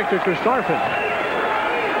 replacing Victor Piscataway.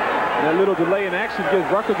 That little delay in action gives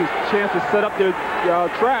Rutgers a chance to set up their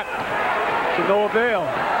trap to no avail.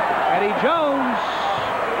 And Eddie Jones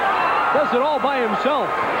does it all by himself.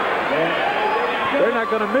 They're not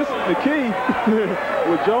going to miss McKee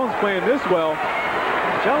with Jones playing this well.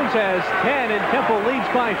 Jones has 10 and Temple leads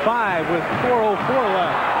by 5 with 4:04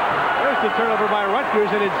 left. There's the turnover by Rutgers,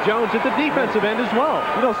 and it's Jones at the defensive end as well.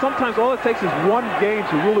 You know, sometimes all it takes is one game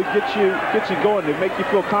to really get you going, to make you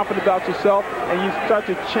feel confident about yourself, and you start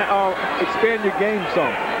to expand your game some.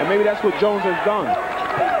 And maybe that's what Jones has done.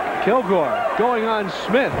 Kilgore going on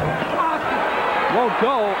Smith. Won't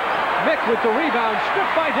go. Mick with the rebound,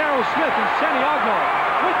 stripped by Darryl Smith, and Santiago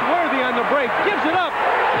with Worthy on the break. Gives it up.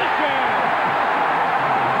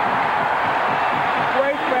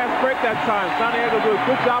 Great fast break that time. Santiago did a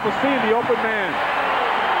good job of seeing the open man.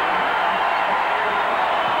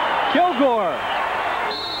 Kilgore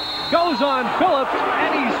goes on Phillips,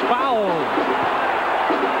 and he's fouled.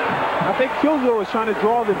 I think Kilgore was trying to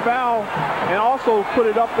draw the foul and also put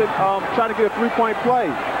it up and try to get a three-point play.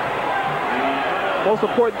 Most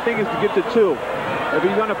important thing is to get to 2. If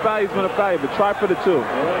he's going to foul, he's going to foul, but try for the 2.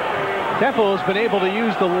 Temple has been able to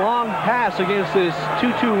use the long pass against this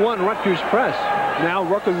 2-2-1 Rutgers press. Now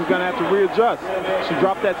Rutgers is going to have to readjust. She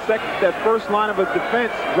dropped that first line of a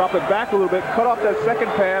defense, drop it back a little bit, cut off that second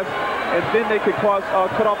pass, and then they could cut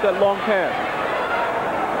off that long pass.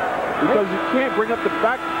 Because you can't bring up the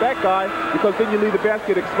back guy, because then you leave the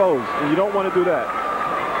basket exposed, and you don't want to do that.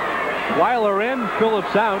 Weiler in,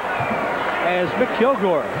 Phillips out, as Mick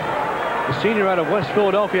Kilgore, the senior out of West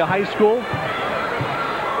Philadelphia High School.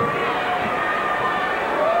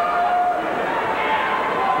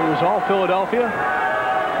 He was all Philadelphia.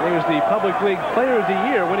 He was the Public League Player of the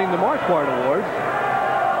Year, winning the Marquardt Award.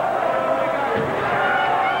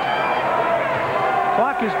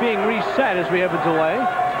 Clock is being reset as we have a delay.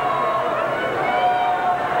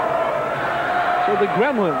 So the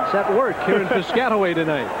Gremlins at work here in Piscataway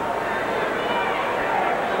tonight.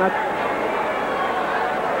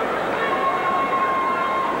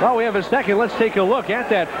 Well, we have a second. Let's take a look at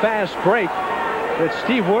that fast break that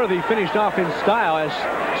Steve Worthy finished off in style as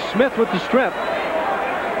Smith with the strip.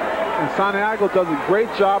 And Santiago does a great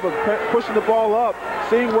job of pushing the ball up,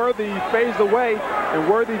 seeing Worthy phase away, and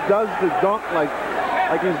Worthy does the dunk like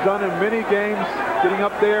he's done in many games, getting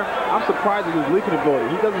up there. I'm surprised at his leaping ability.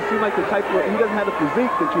 He doesn't seem like the type of, he doesn't have the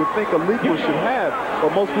physique that you would think a leaper should have, or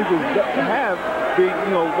most people have, being,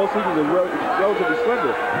 you know, most people are relatively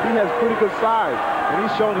slender. He has pretty good size, and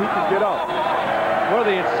he's shown he can get up.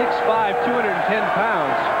 Worthy at 6'5", 210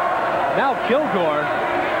 pounds. Now Kilgore,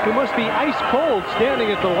 who must be ice cold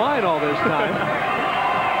standing at the line all this time.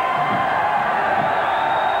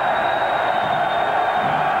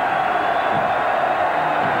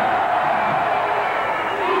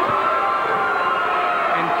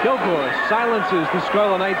 And Kilgore silences the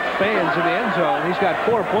Scarlet Knights fans in the end zone. He's got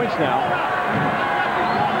 4 points now.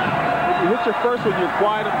 You hit your first one, you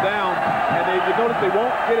quiet them down, and you notice they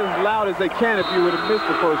won't get as loud as they can if you would have missed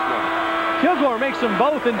the first one. Kilgore makes them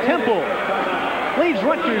both, and Temple leads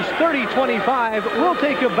Rutgers 30-25. We'll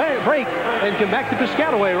take a break and come back to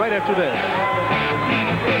Piscataway right after this.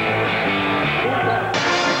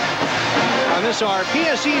 On this, our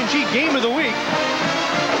PSE&G Game of the Week.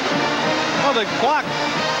 Well, the clock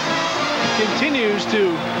continues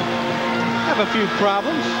to have a few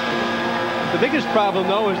problems. The biggest problem,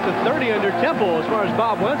 though, is the 30 under Temple as far as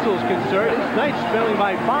Bob Wenzel is concerned. It's Knights trailing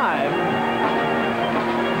by 5.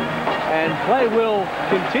 And play will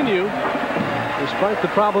continue despite the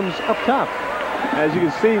problems up top. As you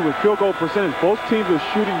can see with field goal percentage, both teams are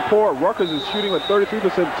shooting poor. Rutgers is shooting at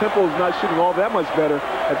 33%. Temple is not shooting all that much better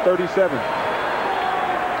at 37.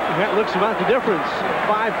 And that looks about the difference.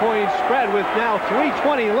 5-point spread with now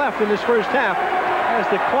 3:20 left in this first half as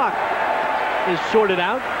the clock is sorted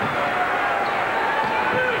out.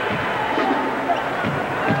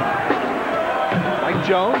 Mike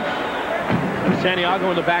Jones. Santiago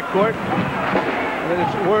in the backcourt. And then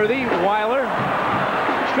it's Worthy, Weiler.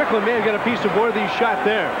 Strickland may have got a piece of Worthy's shot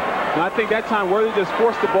there. And I think that time Worthy just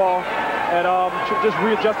forced the ball and just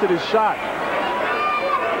readjusted his shot.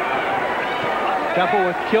 Temple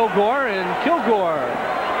with Kilgore, and Kilgore.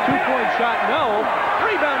 2-point shot, no.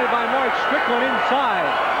 Rebounded by Mark Strickland inside.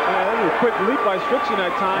 That was a quick leap by Strickland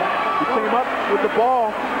that time. He came up with the ball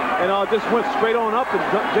and just went straight on up and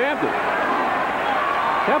jammed it.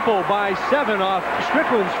 Temple by 7 off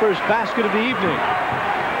Strickland's first basket of the evening.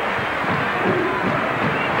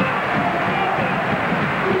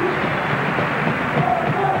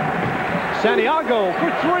 Santiago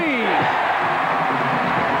for 3.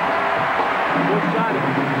 Good shot.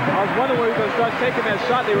 I was wondering where he was going to start taking that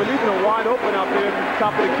shot. They were leaving it wide open out there at the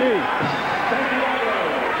top of the key.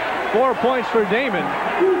 4 points for Damon.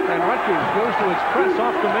 And Rutgers goes to its press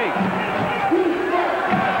off the make.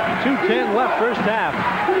 2:10 left first half.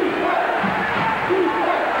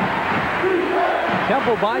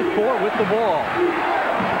 Temple by 4 with the ball.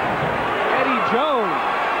 Eddie Jones.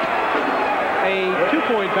 A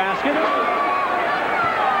 2-point basket.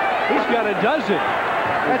 He's got a dozen.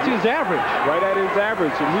 That's his average. Right at his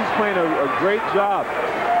average, and he's playing a great job.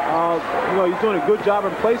 You know, he's doing a good job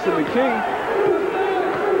in placing the king.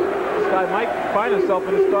 This guy might find himself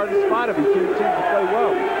in the starting spot if he continues to play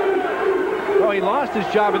well. Well, he lost his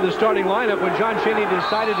job in the starting lineup when John Chaney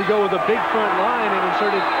decided to go with a big front line and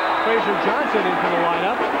inserted Fraser Johnson into the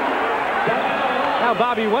lineup. Now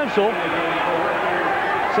Bobby Wenzel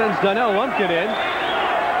sends Donnell Lumpkin in.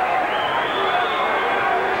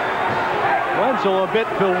 Wenzel a bit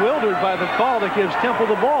bewildered by the call that gives Temple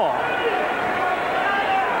the ball.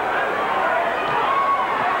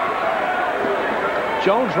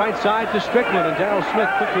 Jones right side to Strickland, and Darrell Smith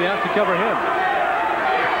quickly out to cover him.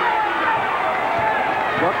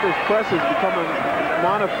 Rutgers press is becoming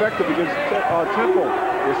non-effective against Temple.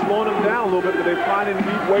 They're slowing them down a little bit, but they're finding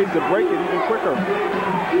neat ways to break it even quicker.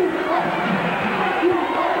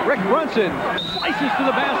 Rick Brunson slices to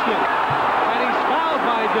the basket, and he's fouled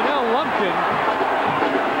by Donnell Lumpkin.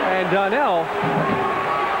 And Donnell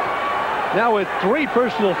now with 3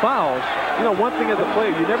 personal fouls. You know, one thing as a player,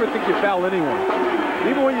 you never think you foul anyone.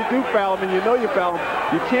 Even when you do foul them and you know you foul them,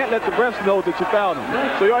 you can't let the refs know that you fouled them.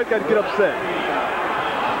 So you always got to get upset.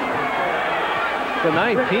 The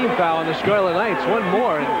 9th team foul on the Scarlet Knights. One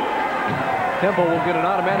more, and Temple will get an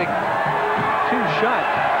automatic 2-shot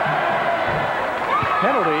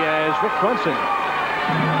penalty as Rick Brunson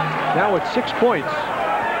now with 6 points.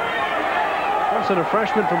 Brunson, a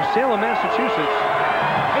freshman from Salem, Massachusetts,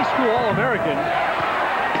 high school All-American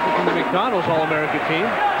from the McDonald's All-American team.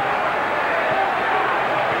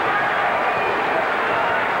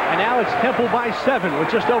 And now it's Temple by 7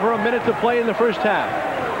 with just over a minute to play in the first half.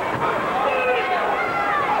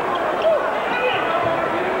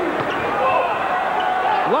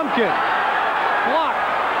 Lumpkin blocked,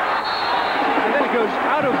 and then it goes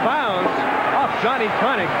out of bounds off Johnny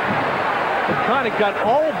Connick. But Connick got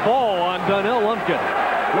all ball on Donnell Lumpkin.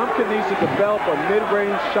 Lumpkin needs to develop a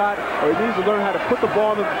mid-range shot, or he needs to learn how to put the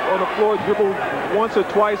ball on the floor, dribble once or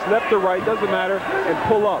twice, left or right, doesn't matter, and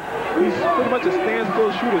pull up. He's pretty much a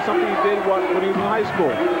standstill shooter, something he did when he was in high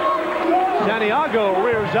school. Santiago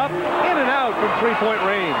rears up, in and out from 3-point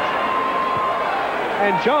range.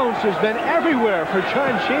 And Jones has been everywhere for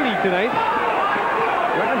John Chaney tonight.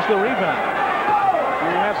 Grabs the rebound.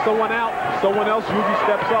 When you have someone out, someone else usually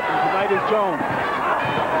steps up, and tonight is Jones.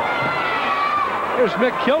 Here's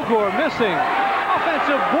Mick Kilgore missing.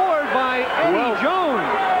 Offensive board by Eddie Jones.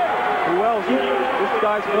 Who else? This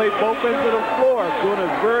guy's played both ends of the floor, doing a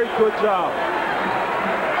very good job.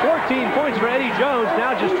 14 points for Eddie Jones.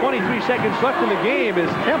 Now just 23 seconds left in the game as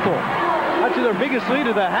Temple up to their biggest lead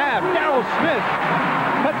of the half. Darrell Smith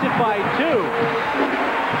cuts it by 2.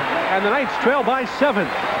 And the Knights trail by 7.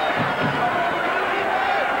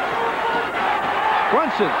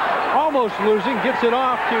 Brunson almost losing, gets it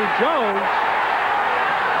off to Jones.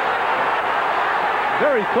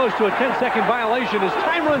 Very close to a 10-second violation as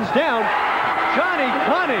time runs down. Johnny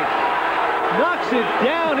Connick knocks it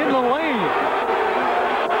down in the lane.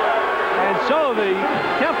 And so the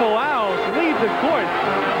Temple Owls leave the court,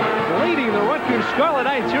 leading the Rutgers Scarlet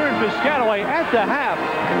Knights here in Piscataway at the half,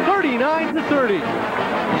 39-30.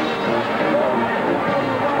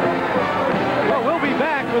 Well, we'll be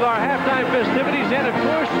back with our halftime festivities and, of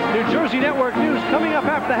course, New Jersey Network News coming up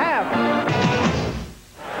after half.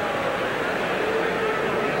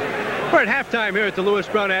 We're at halftime here at the Lewis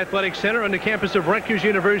Brown Athletic Center on the campus of Rutgers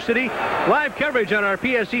University. Live coverage on our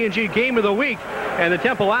PSE&G Game of the Week, and the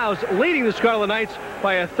Temple Owls leading the Scarlet Knights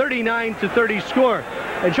by a 39-30 score.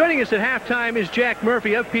 And joining us at halftime is Jack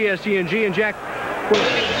Murphy of PSE&G. And Jack,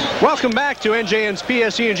 welcome back to NJN's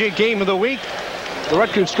PSE&G Game of the Week. The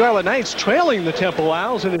Rutgers Scarlet Knights trailing the Temple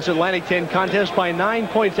Owls in this Atlantic 10 contest by 9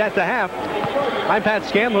 points at the half. I'm Pat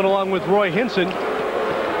Scanlon along with Roy Hinson.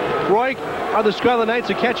 Roy, are the Scarlet Knights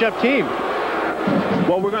a catch-up team?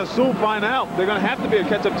 Well, we're going to soon find out. They're going to have to be a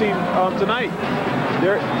catch-up team tonight.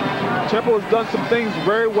 Temple has done some things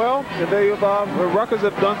very well, and Rutgers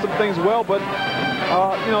have done some things well, but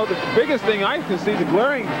you know, the biggest thing I can see, the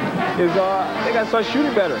glaring, is they got to start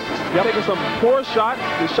shooting better. They're taking some poor shots.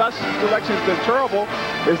 The shot selection has been terrible.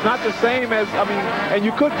 It's not the same as, I mean, and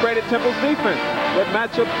you could credit Temple's defense. That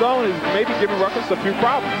matchup zone is maybe giving Rutgers a few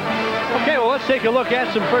problems. Okay, well, let's take a look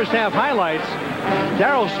at some first-half highlights.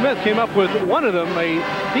 Darrell Smith came up with one of them, a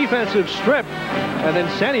defensive strip, and then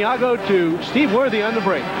Santiago to Steve Worthy on the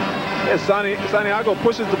break. As Santiago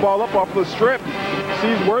pushes the ball up off the strip,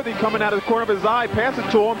 sees Worthy coming out of the corner of his eye, passes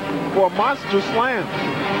to him for a monster slam.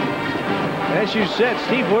 As you said,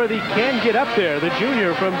 Steve Worthy can get up there, the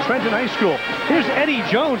junior from Trenton High School. Here's Eddie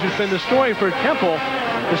Jones, who's been the story for Temple,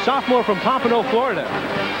 the sophomore from Pompano, Florida.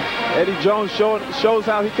 Eddie Jones shows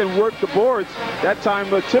how he can work the boards. That time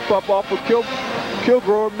the tip up off of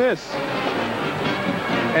Kilgore miss.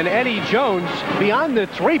 And Eddie Jones beyond the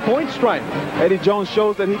three-point stripe. Eddie Jones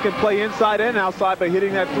shows that he can play inside and outside by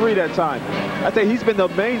hitting that three that time. I think he's been the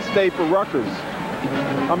mainstay for Rutgers.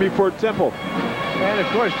 For Temple. And of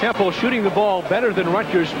course, Temple shooting the ball better than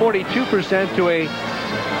Rutgers, 42% to a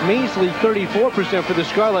measly 34% for the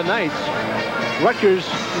Scarlet Knights. Rutgers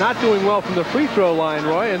not doing well from the free throw line,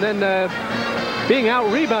 Roy, and then being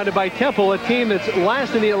out-rebounded by Temple, a team that's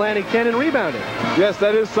last in the Atlantic 10 in rebounding. Yes,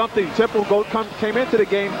 that is something. Temple came into the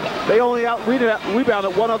game. They only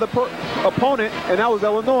rebounded one other opponent, and that was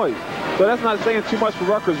Illinois. So that's not saying too much for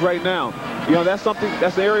Rutgers right now. That's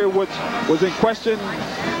an area which was in question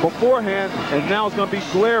beforehand, and now it's going to be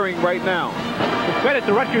glaring right now. To credit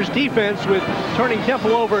the Rutgers defense with turning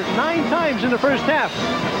Temple over 9 times in the first half.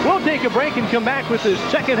 We'll take a break and come back with the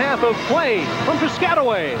second half of play from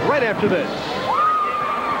Piscataway right after this.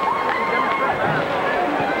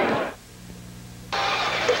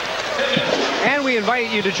 And we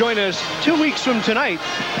invite you to join us 2 weeks from tonight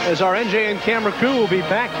as our NJN camera crew will be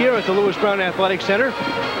back here at the Lewis Brown Athletic Center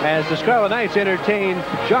as the Scarlet Knights entertain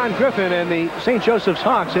John Griffin and the St. Joseph's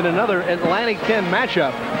Hawks in another Atlantic 10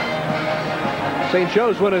 matchup. St.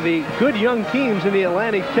 Joe's one of the good young teams in the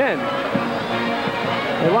Atlantic 10.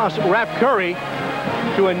 They lost Rap Curry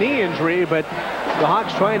to a knee injury, but the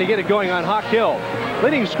Hawks trying to get it going on Hawk Hill.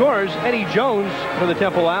 Leading scorers, Eddie Jones for the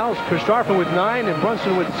Temple Owls, Christopher with 9 and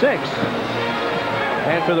Brunson with 6.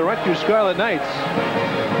 And for the Rutgers Scarlet Knights,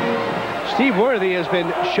 Steve Worthy has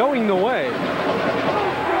been showing the way.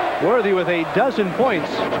 Worthy with a dozen points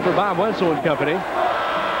for Bob Wenzel and company.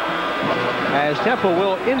 As Temple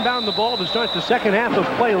will inbound the ball to start the second half of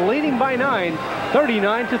play, leading by 9,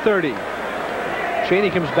 39-30. Cheney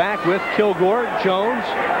comes back with Kilgore, Jones,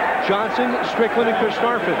 Johnson, Strickland, and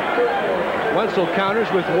Christopher. Wenzel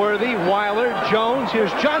counters with Worthy, Weiler, Jones.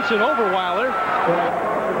 Here's Johnson over Weiler.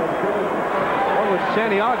 With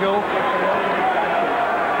Santiago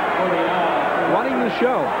running the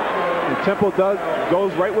show. And Temple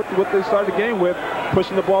goes right with what they started the game with,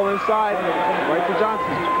 pushing the ball inside, right to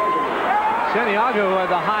Johnson. Santiago had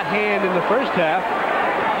the hot hand in the first half.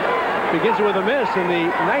 Begins it with a miss, and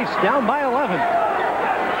the Knights down by 11.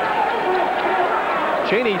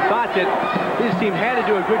 Cheney thought that his team had to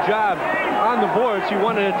do a good job on the boards. He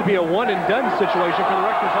wanted it to be a one-and-done situation for the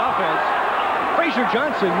Rutgers offense. Frazier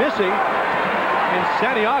Johnson missing, and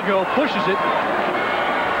Santiago pushes it.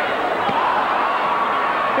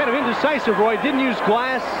 Kind of indecisive, Roy. Didn't use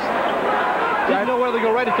glass. Didn't know whether to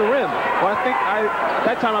go right at the rim. Well,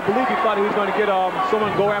 that time I believe he thought he was going to get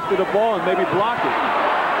someone go after the ball and maybe block it.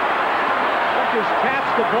 Rutgers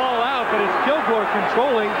taps the ball out, but it's Kilgore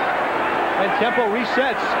controlling. And Temple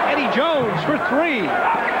resets. Eddie Jones for 3.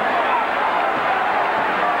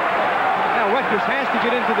 Now Rutgers has to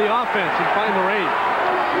get into the offense and find the range.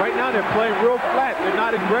 Right now they're playing real flat. They're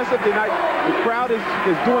not aggressive. The crowd is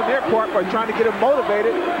doing their part by trying to get them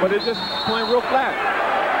motivated, but they're just playing real flat.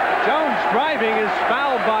 Jones driving is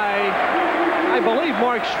fouled by, I believe,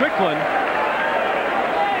 Mark Strickland.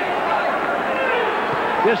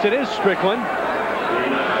 Yes, it is Strickland.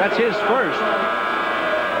 That's his first.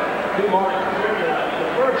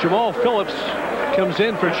 Jamal Phillips comes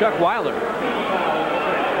in for Chuck Weiler.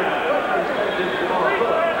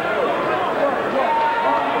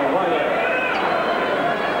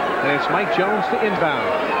 And it's Mike Jones to inbound.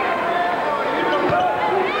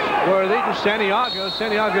 Worthy to Santiago.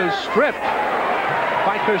 Santiago's stripped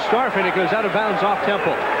by Christopher, and it goes out of bounds off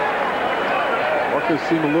Temple. Rutgers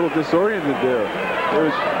seem a little disoriented there.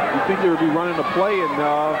 You think they would be running a play, and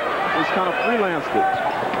just kind of freelanced it.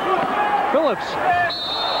 Phillips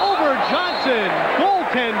over Johnson.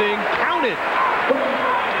 Goaltending. Count it.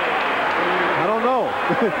 I don't know.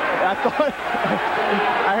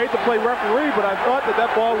 I hate to play referee, but I thought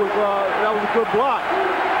that ball was that was a good block.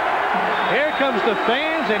 Here comes the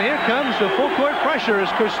fans, and here comes the full court pressure as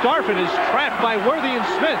Christopher is trapped by Worthy and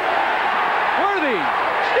Smith. Worthy,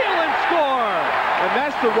 steal and score. And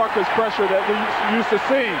that's the Rutgers pressure that we used to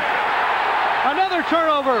seeing. Another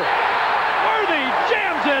turnover. Worthy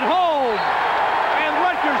jams it home, and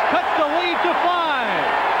Rutgers cuts the lead to 5.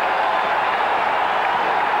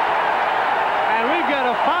 And we've got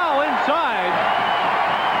a foul inside.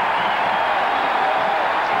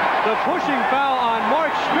 The pushing foul on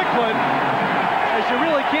Mark Strickland. as you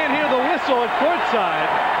really can't hear the whistle at courtside.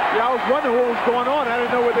 Yeah, I was wondering what was going on. I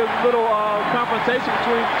didn't know whether there was a little confrontation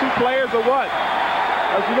between two players or what.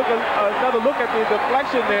 As you look at another look at the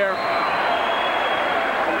deflection there.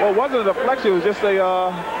 Well, it wasn't a deflection. It was just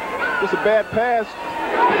a bad pass.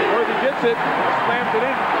 Worthy gets it, slams it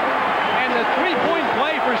in. And the three-point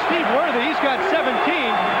play for Steve Worthy. He's got 17,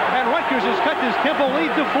 and Rutgers has cut this Temple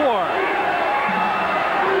lead to 4.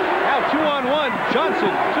 Now 2-on-1,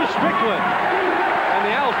 Johnson to Strickland. And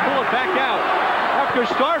the Owls pull it back out. After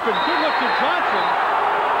Starfin, good look to Johnson.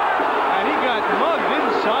 And he got mugged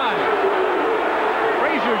inside.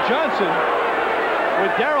 Frazier Johnson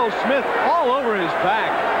with Darryl Smith all over his back.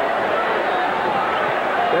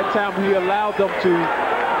 That time he allowed them to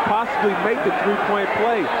possibly make the three-point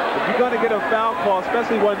play. If you're going to get a foul call,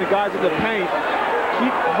 especially when the guys in the paint,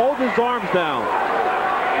 hold his arms down.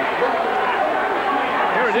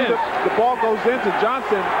 Here it is. The ball goes into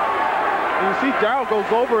Johnson, and you see Darryl goes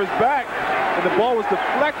over his back, and the ball was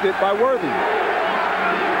deflected by Worthy.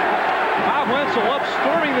 Bob Wenzel up,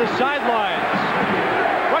 storming the sidelines.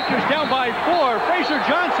 Rutgers down by 4. Frazier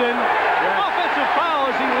Johnson, offensive foul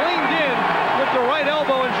as he leaned in with the right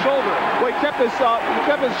elbow and shoulder. Well, he kept his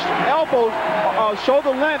elbow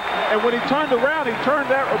shoulder length, and when he turned around, he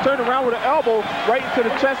turned around with an elbow right into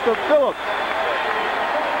the chest of Phillips.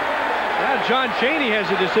 Now John Chaney has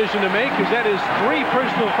a decision to make, because that is 3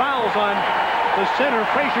 personal fouls on the center,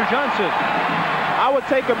 Frazier Johnson. I would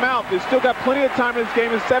take him out. They've still got plenty of time in this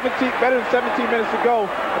game. It's better than 17 minutes to go.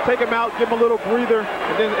 I'll take him out, give him a little breather,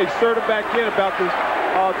 and then insert him back in about this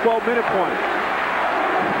 12-minute point.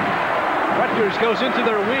 Rutgers goes into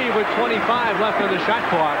their weave with 25 left on the shot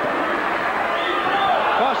clock.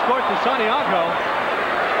 Cross court to Santiago.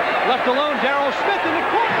 Left alone, Darryl Smith in the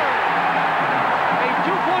corner. A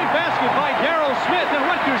 2-point basket by Darryl Smith, and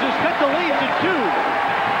Rutgers has cut the lead to 2.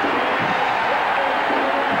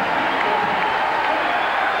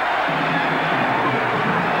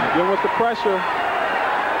 Then with the pressure.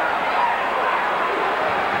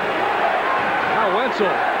 Now Wenzel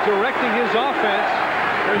directing his offense.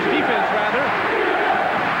 Or his defense, rather.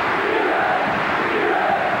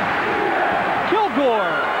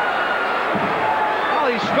 Kilgore. Well,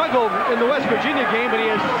 he struggled in the West Virginia game, but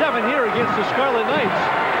he has 7 here against the Scarlet Knights.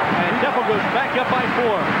 And Temple goes back up by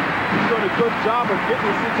 4. He's doing a good job of getting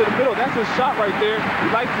this into the middle. That's his shot right there. He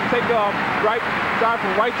likes to take right side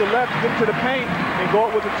from right to left, get to the paint, and go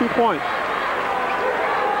up with a 2-point.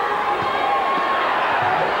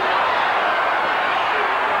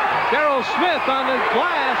 Darryl Smith on the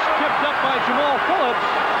glass, tipped up by Jamal Phillips.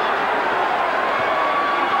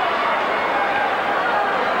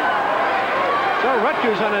 So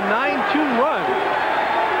Rutgers on a 9-2 run.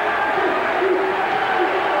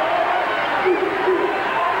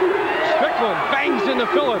 Strickland bangs into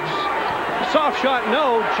Phillips. Soft shot,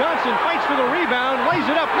 no. Johnson fights for the rebound, lays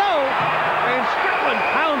it up, no. And Strickland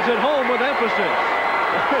pounds it home with emphasis.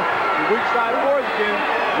 The weak side boards again.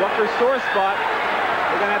 Rutgers sore spot.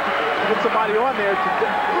 They're going to have to get somebody on there to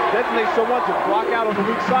designate someone to block out on the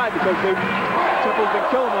weak side, because Temple's been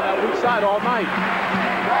killing on that weak side all night.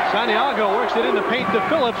 Santiago works it in the paint to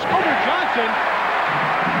Phillips. Over Johnson.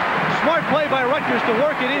 Smart play by Rutgers to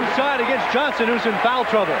work it inside against Johnson, who's in foul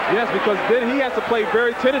trouble. Yes, because then he has to play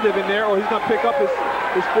very tentative in there, or he's going to pick up his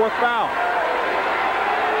 4th foul.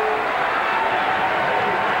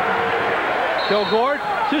 Kilgore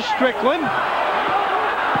to Strickland.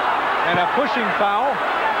 And a pushing foul.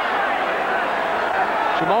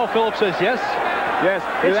 Jamal Phillips says yes. Yes,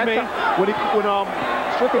 it's me. When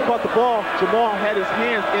Strickland caught the ball, Jamal had his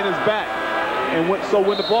hands in his back. And so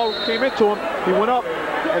when the ball came into him, he went up,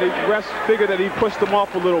 and the refs figured that he pushed him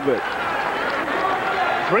off a little bit.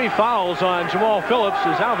 3 fouls on Jamal Phillips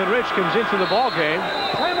as Alvin Rich comes into the ball game.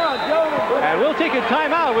 Timeout, Joe. And we'll take a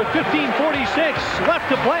timeout with 15:46 left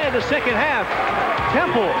to play in the second half.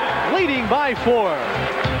 Temple leading by 4.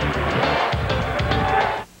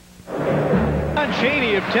 John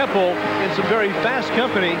Chaney of Temple in some very fast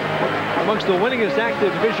company amongst the winningest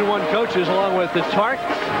active Division I coaches, along with the Tark,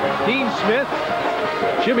 Dean Smith,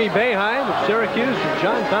 Jimmy Boeheim of Syracuse, and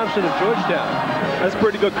John Thompson of Georgetown. That's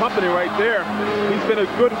pretty good company right there. He's been a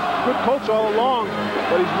good coach all along,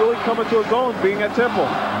 but he's really coming to his own being at Temple.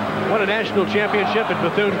 Won a national championship at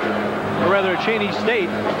Bethune, or rather Cheney State.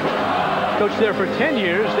 Coached there for 10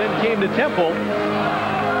 years, then came to Temple.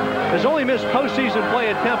 Has only missed postseason play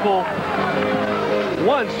at Temple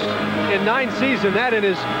once in 9 seasons, that in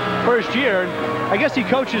his first year. I guess he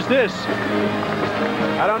coaches this.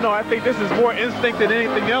 I don't know. I think this is more instinct than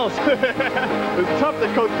anything else. It's tough to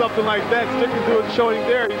coach something like that. Strickland showing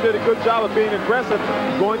there. He did a good job of being aggressive,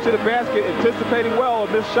 going to the basket, anticipating well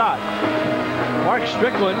a missed shot. Mark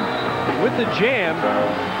Strickland with the jam.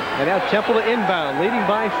 And now Temple to inbound, leading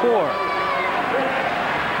by 4.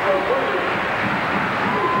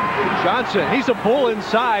 Johnson, he's a bull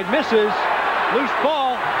inside, misses. Loose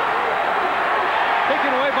ball.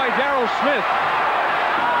 Taken away by Darrell Smith.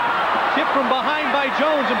 Tipped from behind by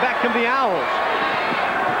Jones, and back come the Owls.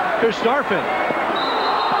 Here's Starfin.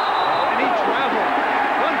 And he traveled.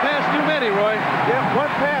 One pass too many, Roy. Yeah,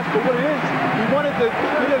 one pass, but what it is, he wanted to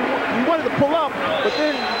pull up, but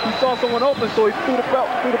then he saw someone open, so he threw the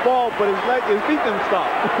ball, but his feet didn't stop.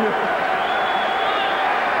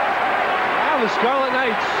 Now the Scarlet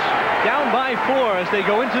Knights down by 4 as they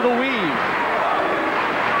go into the weave.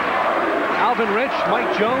 Alvin Rich, Mike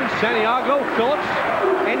Jones, Santiago, Phillips,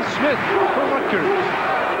 and Smith for Rutgers.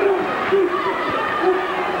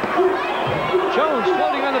 Jones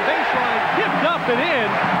floating on the baseline, tipped up and in.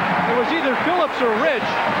 It was either Phillips or Rich.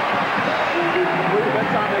 That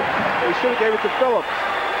time they should have gave it to Phillips.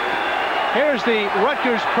 Here's the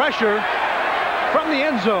Rutgers pressure from the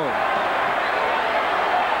end zone.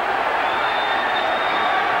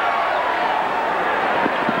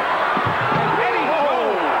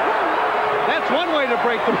 One way to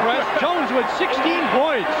break the press. Jones with 16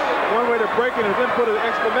 points. One way to break it and then put an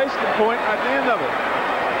exclamation point at the end of it.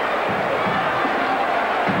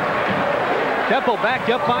 Temple backed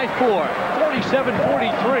up by 4.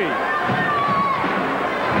 47-43.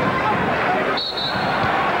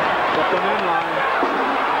 Up and in line.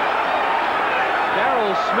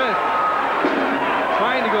 Darrell Smith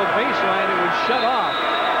trying to go baseline. It was shut off.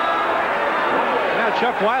 Now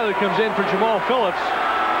Chuck Weiler comes in for Jamal Phillips.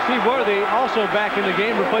 Steve Worthy also back in the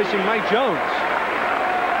game, replacing Mike Jones.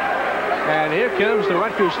 And here comes the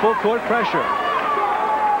Rutgers full court pressure.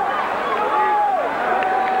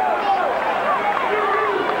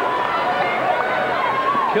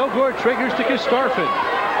 Kilgore triggers to Kistarfin.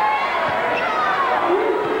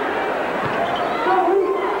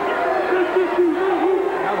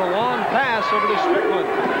 Now the long pass over to Strickland.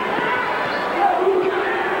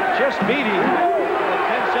 Just beating a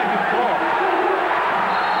 10-second call.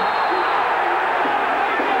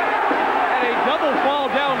 Double fall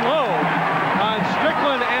down low on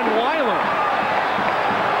Strickland and Weiler.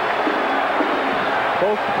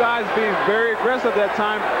 Both guys being very aggressive that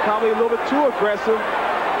time, probably a little bit too aggressive.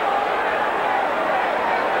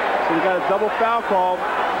 So we got a double foul call.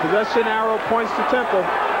 Possession arrow points to Temple.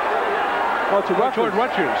 Oh, to Rutgers. Toward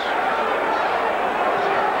Rutgers.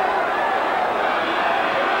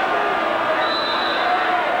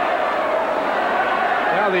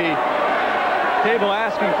 Now the table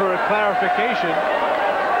asking for a clarification.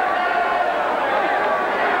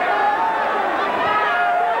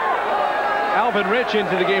 Alvin Rich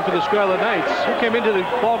into the game for the Scarlet Knights, who came into the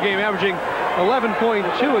ball game averaging 11.2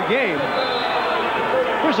 a game.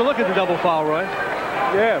 Here's a look at the double foul, Roy.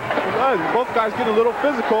 Yeah, both guys getting a little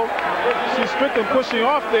physical. See Strickland pushing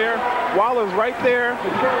off there. Weiler's right there.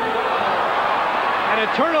 And a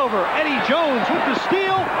turnover. Eddie Jones with the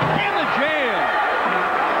steal and the jam.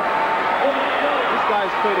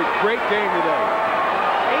 Guys played a great game today.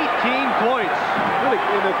 18 points. Really,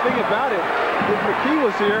 and the thing about it, if McKee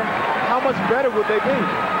was here, how much better would they be?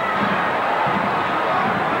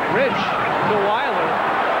 Rich to Weiler.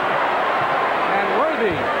 And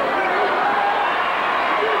Worthy.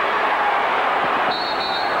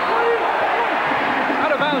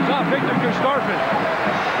 Out of bounds off Victor Kistarfin.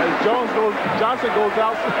 As Johnson goes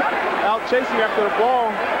out chasing after the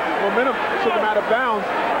ball, momentum took him out of bounds.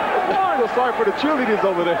 I feel sorry for the cheerleaders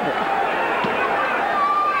over there.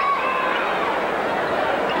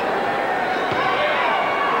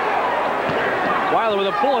 Weiler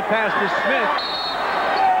with a bullet pass to Smith.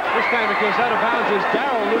 This time it goes out of bounds as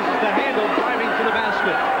Darrell loses the handle, driving to the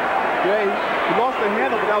basket. Yeah, he lost the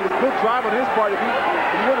handle, but that was a good drive on his part. If he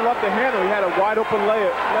wouldn't have left the handle, he had a wide open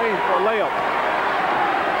lane for a layup.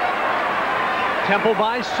 Temple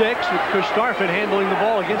by 6 with Kistarfin handling the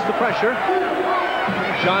ball against the pressure.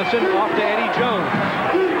 Johnson off to Eddie Jones.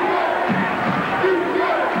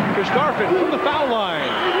 Kistarfin from the foul line.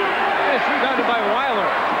 And it's rebounded by Weiler.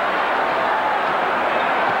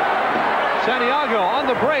 Santiago on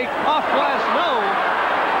the break, off glass, no.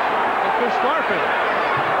 And Kistarfin,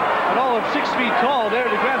 at all of 6 feet tall, there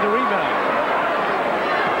to grab the rebound.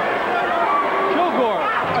 Kilgore,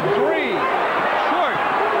 a 3, short.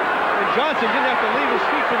 And Johnson didn't have to leave his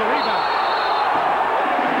feet for the rebound.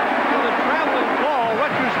 And the traveling ball,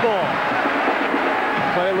 Rutgers ball.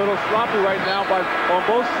 Play a little sloppy right now on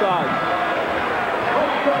both sides.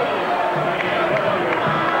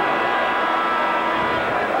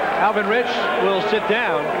 Alvin Rich will sit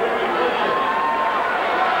down.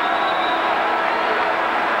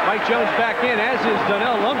 Mike Jones back in, as is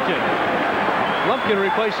Donnell Lumpkin. Lumpkin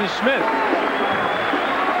replaces Smith.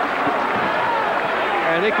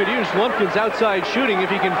 And they could use Lumpkin's outside shooting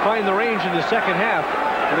if he can find the range in the second half.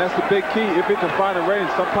 And that's the big key, if he can find a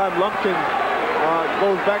range. Sometimes Lumpkin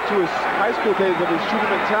goes back to his high school days of his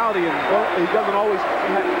shooting mentality, and he doesn't always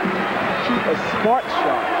shoot a smart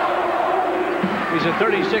shot. He's a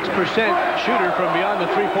 36% shooter from beyond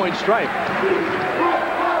the three-point stripe.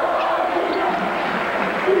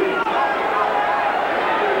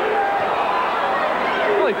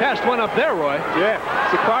 Well, he passed one up there, Roy. Yeah,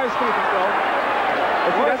 surprised me, though.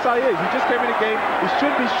 That's how he is. He just came in the game. He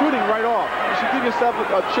should be shooting right off. You should give yourself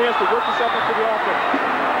a chance to work yourself into the offense.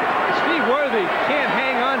 Steve Worthy can't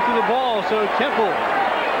hang on to the ball, so Temple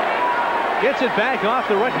gets it back off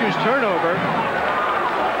the Rutgers turnover.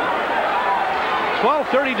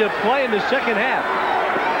 12:30 to play in the second half.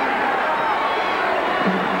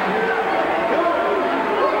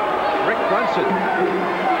 Rick Brunson.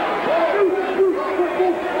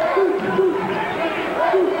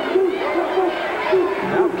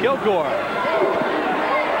 Now Kilgore.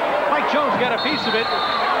 Mike Jones got a piece of it,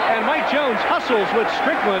 and Mike Jones hustles with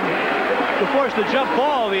Strickland to force the jump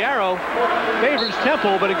ball. The arrow favors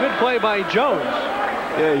Temple, but a good play by Jones.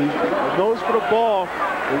 Yeah, he knows for the ball.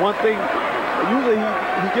 And one thing, usually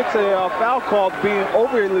he gets a foul called being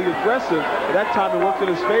overly aggressive. At that time, it worked in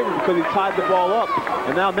his favor because he tied the ball up.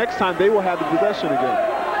 And now next time, they will have the possession again.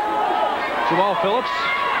 Jamal Phillips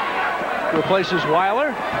replaces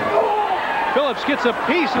Weiler. Phillips gets a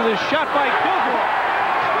piece of this shot by Kilgore.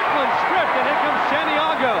 Strickland stripped, and here comes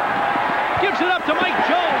Santiago. Gives it up to Mike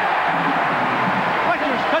Jones.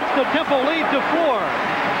 Rutgers cuts the Temple lead to 4.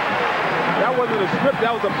 That wasn't a strip,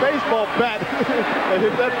 that was a baseball bat that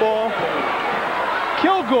hit that ball.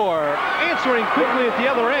 Kilgore answering quickly at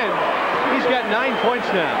the other end. He's got 9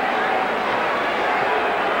 points now.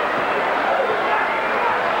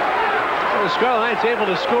 The Scarlet Knights able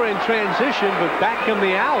to score in transition, but back come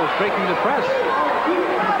the Owls, breaking the press.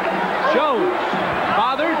 Jones,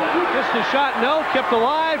 bothered, missed the shot, no, kept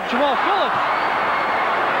alive. Jamal Phillips.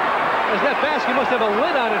 As that basket must have a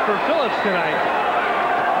lid on it for Phillips tonight.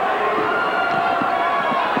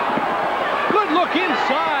 Good look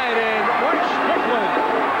inside, and Mark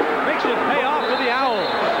Strickland makes it pay off for the Owls.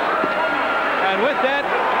 And with that,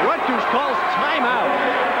 Rutgers calls timeout.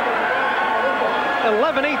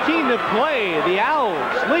 11:18 to play. The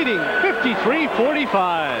Owls leading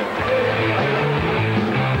 53-45.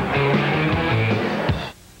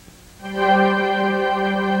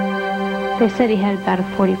 They said he had about a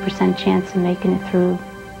 40% chance of making it through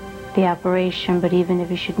the operation, but even if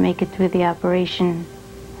he should make it through the operation,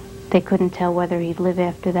 they couldn't tell whether he'd live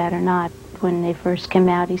after that or not. When they first came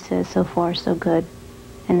out, he says, so far so good.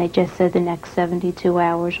 And they just said the next 72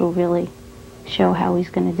 hours will really show how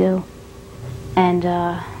he's going to do. And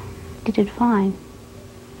he did fine.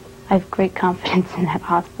 I have great confidence in that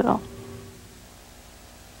hospital.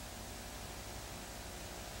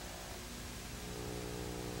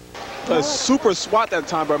 A super swat that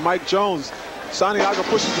time by Mike Jones. Santiago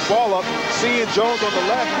pushes the ball up, seeing Jones on the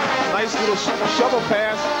left. Nice little shovel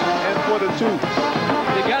pass, and for the 2.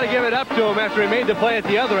 You got to give it up to him after he made the play at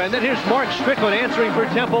the other end. Then here's Mark Strickland answering for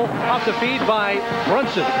Temple off the feed by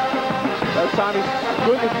Brunson. That time he's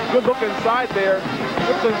good look inside there.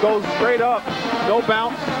 Strickland goes straight up, no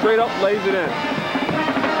bounce, straight up, lays it in.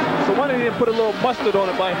 So why didn't he put a little mustard on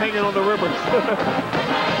it by hanging on the ribbons?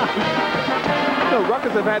 You know,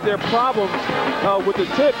 Rutgers have had their problems with the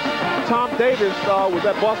tips. Tom Davis was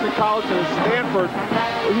at Boston College and Stanford.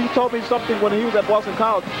 He told me something when he was at Boston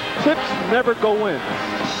College. Tips never go in.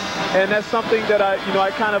 And that's something that I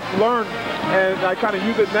kind of learned, and I kind of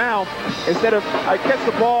use it now. Instead of, I catch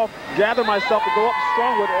the ball, gather myself, and go up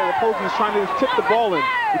strong with it, as opposed to just trying to just tip the ball in,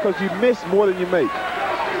 because you miss more than you make.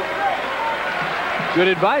 Good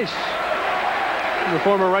advice. The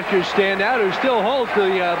former Rutgers standout who still holds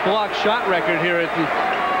the block shot record here at the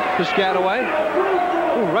Piscataway.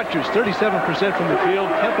 Ooh, Rutgers 37% from the field,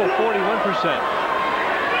 Temple 41%.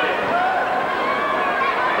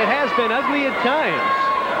 It has been ugly at times.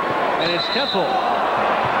 And it's Temple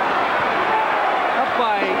up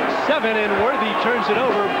by 7, and Worthy turns it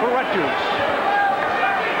over for Rutgers.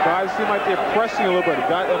 Guys seem like they're pressing a little bit.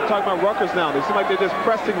 I'm talking about Rutgers now. They seem like they're just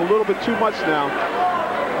pressing a little bit too much now.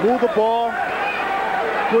 Move the ball.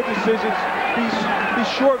 Good decisions. Be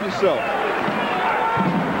sure of yourself.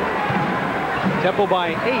 Temple by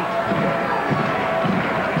 8.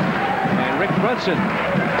 And Rick Brunson.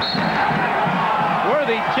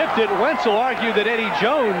 Worthy tipped it. Wenzel argued that Eddie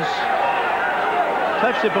Jones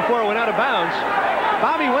touched it before it went out of bounds.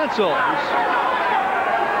 Bobby Wenzel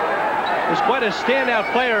was quite a standout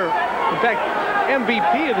player. In fact,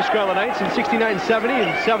 MVP of the Scarlet Knights in 69-70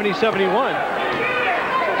 and 70-71.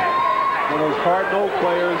 One of those hard-nosed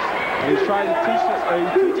players. And he's trying to teach us,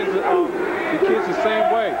 he teaches the kids the same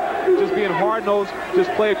way. Just being hard-nosed, just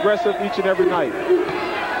play aggressive each and every night.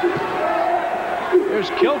 There's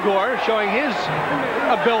Kilgore showing his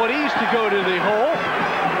abilities to go to the hole.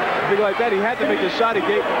 Something like that, he had to make a shot. He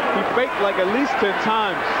faked like at least 10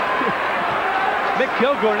 times. Mick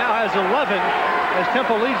Kilgore now has 11 as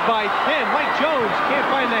Temple leads by 10. Mike Jones can't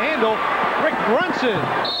find the handle. Rick Brunson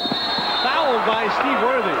fouled by Steve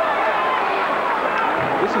Worthy.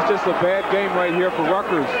 This is just a bad game right here for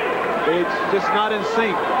Rutgers. It's just not in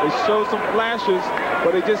sync. They show some flashes,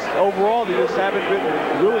 but they just overall they just haven't been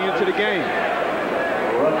really into the game.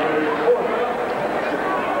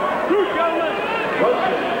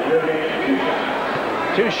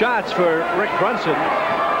 Two shots for Rick Brunson. 6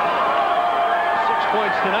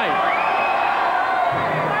 points tonight.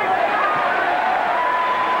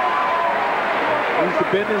 He needs to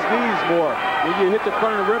bend his knees more. When you hit the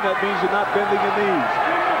front of the rim, that means you're not bending your knees.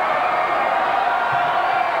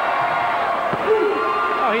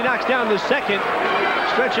 Oh, he knocks down the second,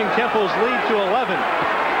 stretching Temple's lead to 11.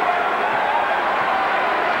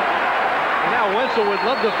 And now Wenzel would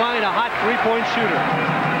love to find a hot three-point shooter.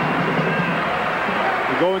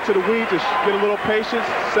 They go into the weed to get a little patience,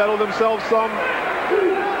 settle themselves some.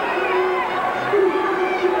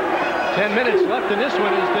 10 minutes left in this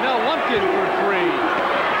one is Donnell Lumpkin for three.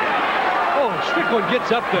 Oh, Strickland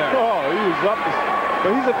gets up there. Oh, he was up.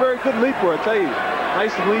 But he's a very good leaper, I tell you.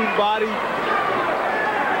 Nice lean body.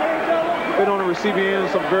 Been on the receiving end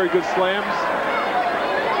of some very good slams.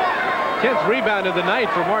 10th rebound of the night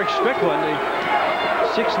for Mark Strickland, the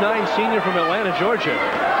 6'9" senior from Atlanta, Georgia.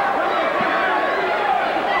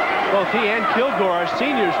 Both he and Kilgore are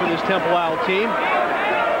seniors for this Temple Owl team.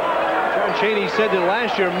 John Chaney said that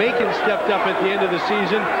last year Macon stepped up at the end of the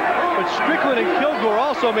season, but Strickland and Kilgore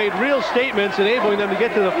also made real statements, enabling them to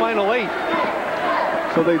get to the final 8.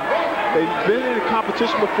 So they've been in a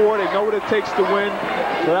competition before. They know what it takes to win,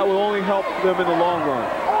 so that will only help them in the long run.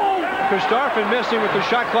 Christophin missing with the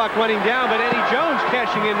shot clock running down, but Eddie Jones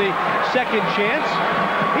cashing in the second chance.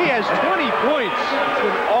 He has 20 points. It's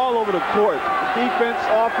been all over the court. Defense,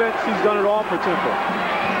 offense, he's done it all for Temple.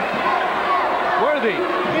 Worthy,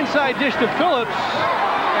 inside dish to Phillips,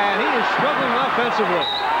 and he is struggling offensively.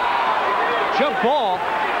 Jump ball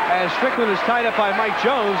as Strickland is tied up by Mike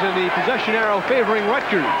Jones, and the possession arrow favoring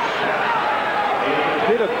Rutgers.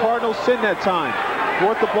 Did a cardinal sin that time.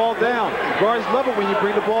 Brought the ball down. Guards love it when you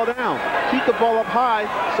bring the ball down. Keep the ball up high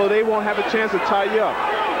so they won't have a chance to tie you up.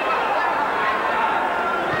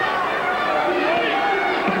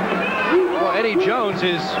 Well, Eddie Jones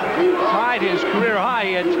has tied his career high.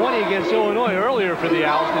 He had 20 against Illinois earlier for the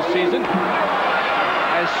Owls this season.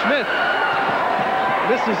 As Smith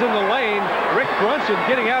misses in the lane, Rick Brunson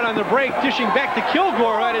getting out on the break, dishing back to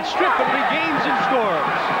Kilgore, right at strip, but regains and scores.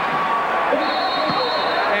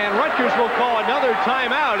 And Rutgers will call another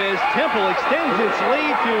timeout as Temple extends its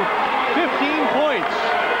lead to 15 points.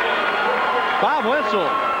 Bob Wenzel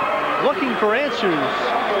looking for answers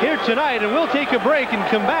here tonight, and we'll take a break and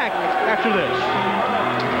come back after this.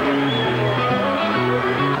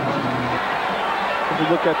 If you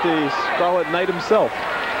look at the Scarlet Knight himself.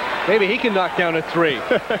 Maybe he can knock down a three.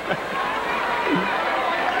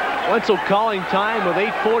 Wenzel calling time with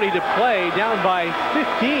 8:40 to play, down by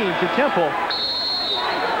 15 to Temple.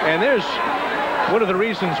 And there's one of the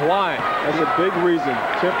reasons why. That's a big reason.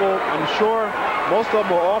 Temple, I'm sure most of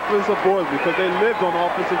them are offensive boards because they lived on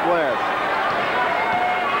offensive glass.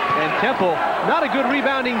 And Temple, not a good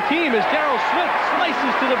rebounding team as Darryl Smith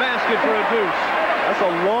slices to the basket for a deuce. That's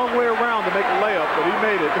a long way around to make a layup, but he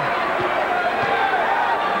made it.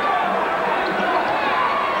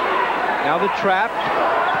 Now the trap.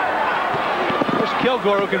 There's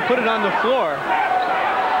Kilgore who can put it on the floor.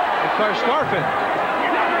 And Karstafen.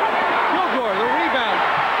 Kilgore, the rebound,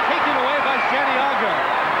 taken away by Santiago.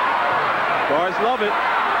 Guards love it.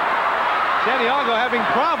 Santiago having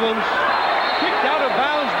problems. Kicked out of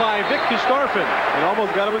bounds by Vic Karstafen. And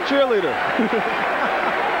almost got him a cheerleader.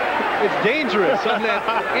 It's dangerous on that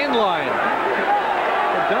end line.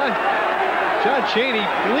 John Chaney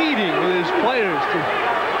pleading with his players to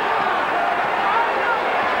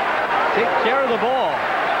take care of the ball.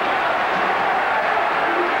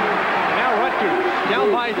 Now Rutgers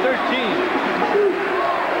down by 13.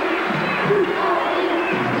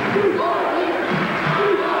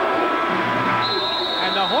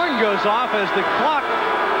 And the horn goes off as the clock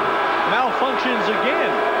malfunctions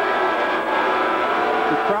again.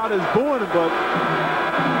 The crowd is booing, but...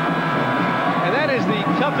 And And that is the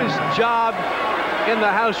toughest job in the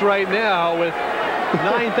house right now, with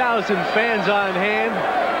 9,000 fans on hand.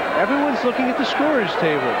 Everyone's looking at the scorer's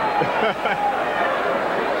table.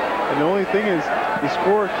 And the only thing is, the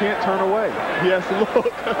scorer can't turn away. He has to look.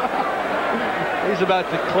 He's about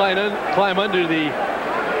to climb under the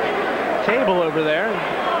table over there.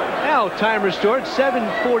 Now time restored,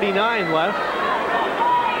 7:49 left.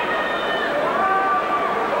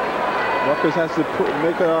 Rutgers has to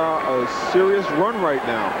make a serious run right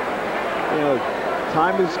now. You know,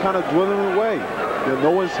 time is kind of dwindling away. You know,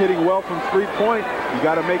 no one's hitting well from three-point. You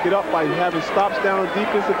got to make it up by having stops down on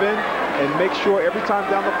defensive end and make sure every time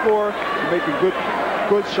down the floor you make a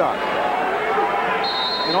good shot.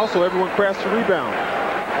 And also everyone crafts the rebound.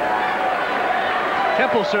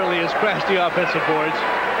 Temple certainly has crashed the offensive boards.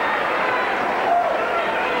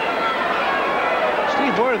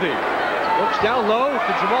 Steve Worthy looks down low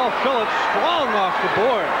to Jamal Phillips, strong off the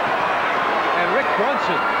board. And Rick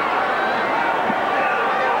Brunson.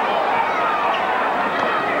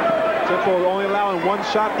 Temple only allowing one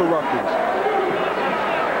shot for Rutgers.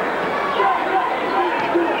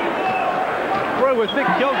 Throw with Nick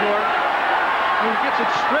Kilgore, who gets it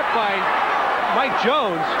stripped by Mike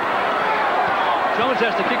Jones. Jones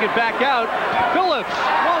has to kick it back out. Phillips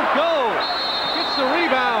won't go. Gets the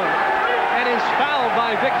rebound and is fouled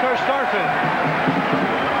by Victor Starfin.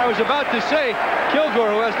 I was about to say,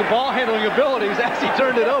 Kilgore, who has the ball handling abilities, as he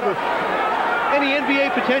turned it over. Any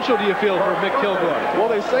NBA potential do you feel for Mick Kilgore? Well,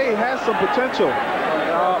 they say he has some potential.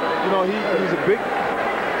 You know, he's a big,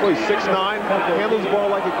 well, he's 6'9", handles the ball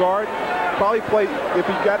like a guard. Probably play, if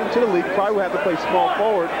he got into the league, probably would have to play small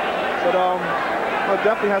forward. But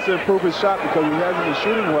definitely has to improve his shot because he hasn't been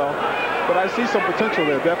shooting well. But I see some potential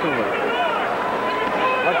there, definitely.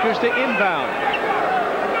 Rutgers to inbound.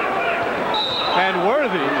 And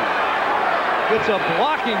Worthy gets a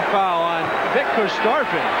blocking foul on Victor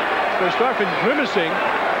Starfin. Starfin grimacing.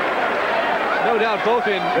 No doubt both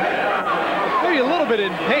in, maybe a little bit in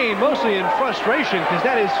pain, mostly in frustration, because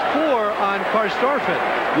that is 4 on Starfin.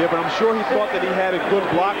 Yeah, but I'm sure he thought that he had a good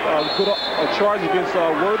block, a charge against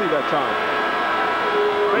Worthy that time.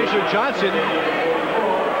 Frazier Johnson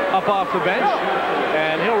up off the bench,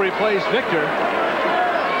 and he'll replace Victor.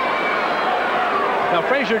 Now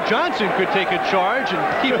Frazier Johnson could take a charge and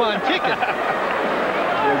keep on kicking.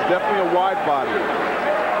 He's definitely a wide body.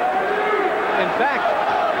 In fact,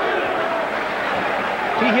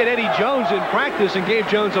 he hit Eddie Jones in practice and gave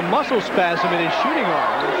Jones a muscle spasm in his shooting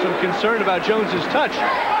arm. There's some concern about Jones's touch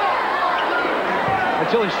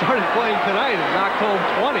until he started playing tonight and knocked home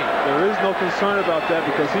 20. There is no concern about that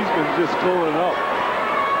because he's been just throwing it up.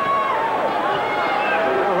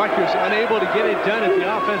 Well, Rutgers unable to get it done at the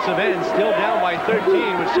offensive end, still down by 13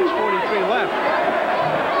 with 6:43 left.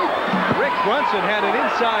 Rick Brunson had an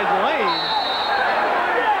inside lane.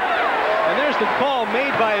 And there's the call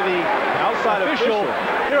made by the outside official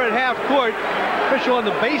here at half court. Official on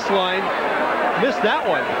the baseline missed that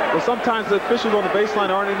one. Well, sometimes the officials on the baseline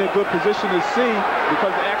aren't in a good position to see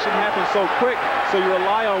because the action happens so quick. So you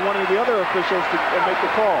rely on one of the other officials to make the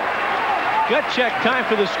call. Gut check time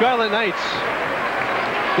for the Scarlet Knights.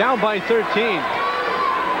 Down by 13.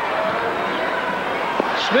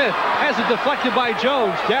 Smith has it deflected by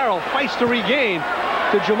Jones. Darrell fights to regain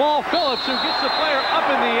to Jamal Phillips, who gets the player up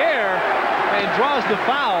in the air and draws the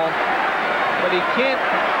foul, but he can't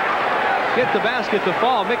get the basket to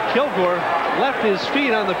fall. Mick Kilgore left his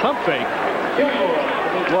feet on the pump fake.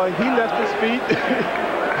 Well, he left his feet,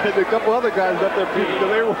 and a couple other guys left their feet because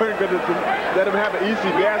they weren't going to let him have an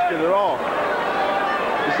easy basket at all.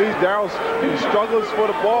 You see Darrell struggles for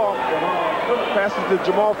the ball, passes to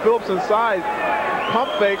Jamal Phillips inside,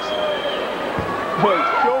 pump fakes, but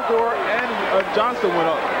Kilgore and Johnson went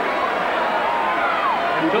up.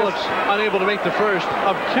 And Phillips unable to make the first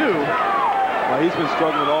of 2. Well, he's been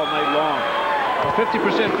struggling all night long.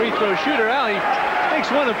 50% free throw shooter. He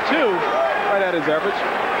makes 1 of 2. Right at his average.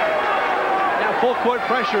 Now full court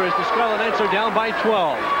pressure as the Scarlet Knights are down by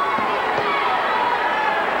 12.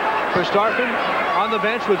 For Starfin on the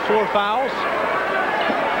bench with 4 fouls.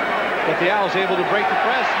 But the Owls able to break the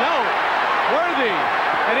press. No! Worthy!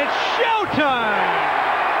 And it's showtime!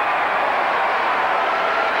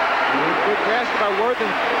 Good basket by Worthy.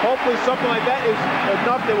 Hopefully something like that is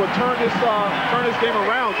enough that will turn this game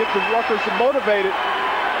around, get the Rutgers motivated.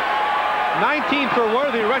 19 for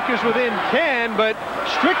Worthy. Rutgers within 10, but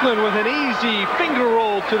Strickland with an easy finger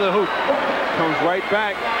roll to the hoop. Comes right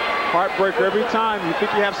back. Heartbreaker every time. You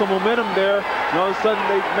think you have some momentum there, and all of a sudden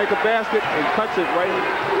they make a basket and cuts it right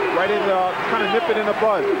in, kind of nip it in the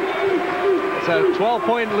bud. It's a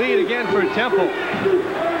 12-point lead again for Temple.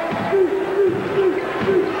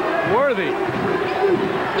 Worthy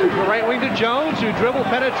The right wing to Jones, who dribble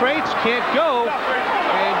penetrates, can't go.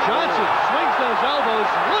 And Johnson swings those elbows.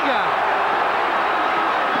 Look out.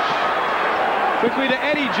 Quickly to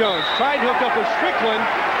Eddie Jones. Tried to hook up with Strickland.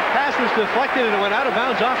 Pass was deflected and it went out of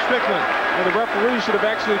bounds off Strickland. And the referee should have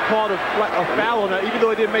actually called a foul on that, even though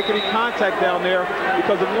he didn't make any contact down there,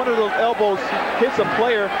 because if one of those elbows hits a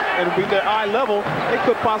player and be their eye level, it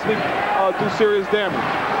could possibly do serious damage.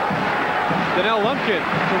 Donnell Lumpkin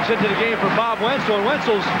comes into the game for Bob Wenzel, and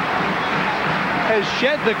Wenzel has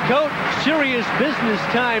shed the coat. Serious business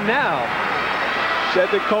time now. Shed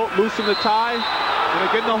the coat, loosen the tie, and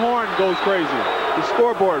again the horn goes crazy. The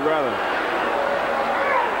scoreboard, rather.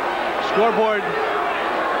 Scoreboard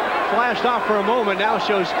flashed off for a moment, now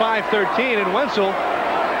shows 5:13, and Wenzel,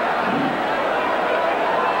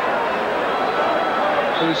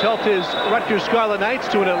 who's helped his Rutgers Scarlet Knights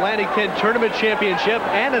to an Atlantic 10 tournament championship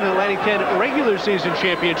and an Atlantic 10 regular season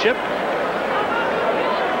championship,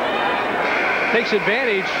 takes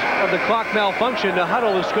advantage of the clock malfunction to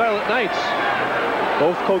huddle the Scarlet Knights.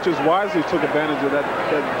 Both coaches wisely took advantage of that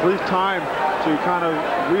brief time to kind of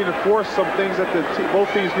reinforce some things that both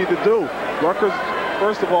teams need to do. Rutgers,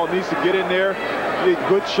 first of all, needs to get in there, get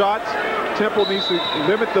good shots. Temple needs to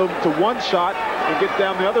limit them to one shot and get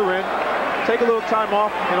down the other end. Take a little time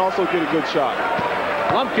off and also get a good shot.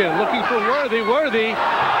 Lumpkin looking for Worthy. Worthy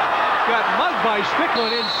got mugged by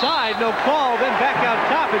Strickland inside. No call. Then back out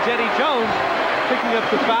top. It's Eddie Jones picking up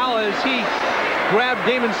the foul as he grabbed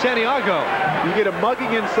Damon Santiago. You get a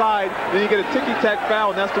mugging inside, then you get a ticky-tack foul,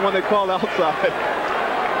 and that's the one they call outside.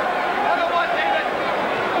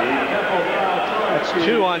 That's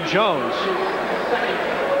 2 on Jones.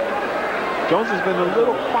 Jones has been a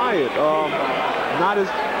little quiet. Not as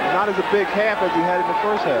a big half as he had in the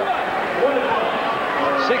first half.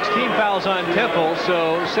 16 fouls on Temple,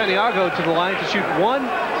 so Santiago to the line to shoot 1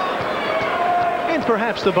 and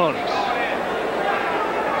perhaps the bonus.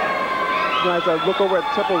 As I look over at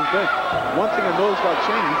Temple's bench, one thing I noticed about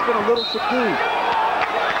Cheney, he's been a little subdued.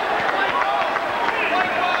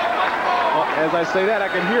 As I say that, I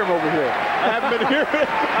can hear him over here. I haven't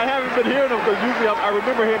been hearing him because usually I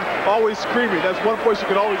remember him always screaming. That's one voice you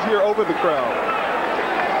can always hear over the crowd.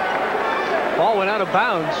 Ball went out of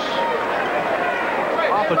bounds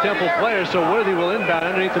off a Temple player, so Worthy will inbound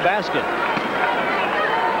underneath the basket.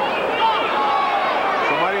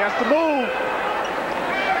 Somebody has to move.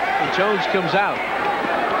 And Jones comes out.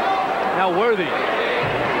 Now Worthy. In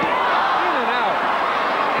and out.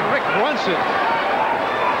 And Rick Brunson,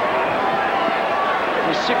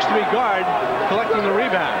 the 6'3" guard, collecting the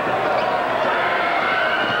rebound.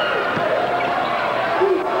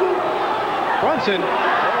 Brunson.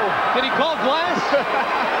 Did he call glass?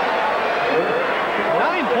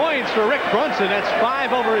 9 points for Rick Brunson. That's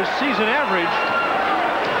 5 over his season average.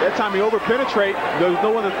 That time he over-penetrate. There was no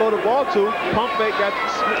one to throw the ball to. Pump fake got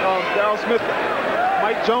Darryl Smith,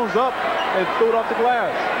 Mike Jones up and threw it off the glass.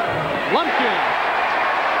 Lumpkin.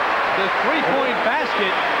 The 3-point basket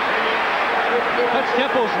cuts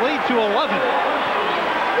Temple's lead to 11.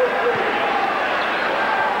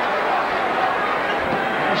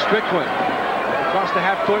 Strickland across the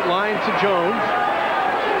half-court line to Jones.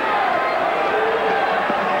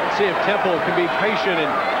 Let's see if Temple can be patient and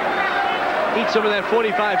eat some of that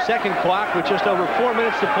 45-second clock with just over 4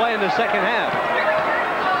 minutes to play in the second half.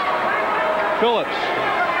 Phillips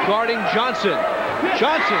guarding Johnson.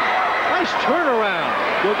 Johnson, nice turnaround.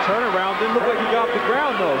 Good turnaround. Didn't look like he got off the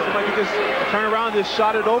ground, though. Seemed like he just turned around and just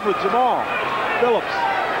shot it over Jamal Phillips.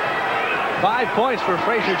 5 points for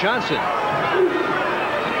Frazier Johnson. And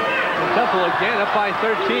Temple again up by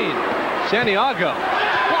 13. Santiago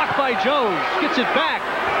blocked by Jones. Gets it back.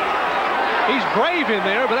 He's brave in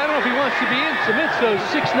there, but I don't know if he wants to be in amidst those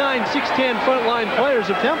 6'9", 6'10" frontline players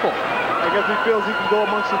of Temple. I guess he feels he can go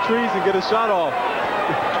amongst the trees and get a shot off.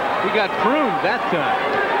 He got pruned that time.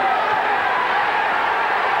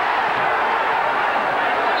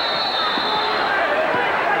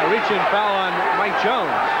 A reach-in foul on Mike Jones.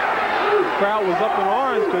 The crowd was up in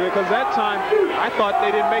arms because that time I thought they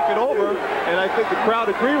didn't make it over, and I think the crowd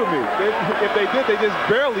agreed with me. If they did, they just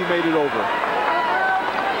barely made it over.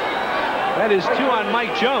 That is 2 on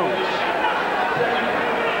Mike Jones.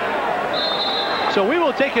 So we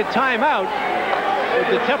will take a timeout with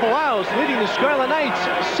the Temple Owls leading the Scarlet Knights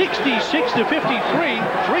 66-53.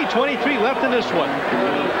 3:23 left in this one.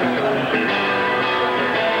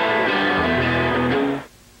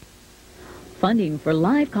 Funding for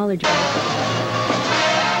live college.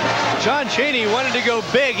 John Cheney wanted to go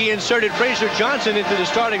big. He inserted Frazier Johnson into the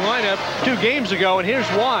starting lineup 2 games ago, and here's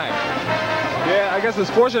why. Yeah, guess it's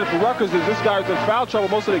fortunate for Rutgers is this guy was in foul trouble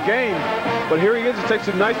most of the game. But here he is. He takes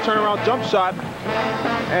a nice turnaround jump shot.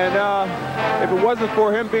 And if it wasn't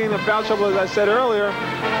for him being in foul trouble, as I said earlier,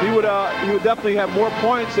 he would definitely have more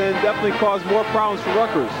points and definitely cause more problems for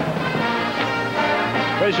Rutgers.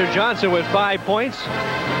 Fraser Johnson with 5 points.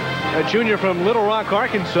 A junior from Little Rock,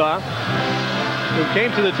 Arkansas, who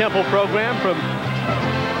came to the Temple program from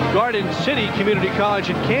Garden City Community College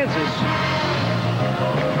in Kansas.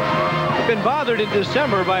 Been bothered in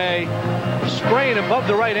December by a sprain above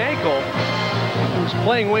the right ankle. He was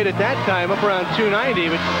playing weight at that time, up around 290,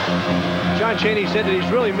 but John Chaney said that he's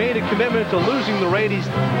really made a commitment to losing the weight. He's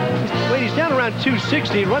down around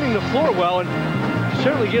 260, running the floor well, and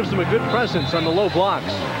certainly gives them a good presence on the low blocks.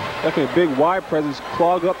 Definitely a big wide presence,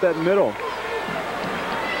 clog up that middle.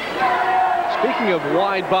 Speaking of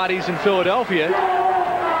wide bodies in Philadelphia,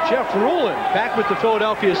 Jeff Rulin back with the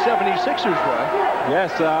Philadelphia 76ers, Roy.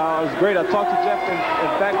 Yes, it was great. I talked to Jeff, in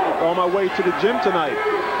fact, on my way to the gym tonight.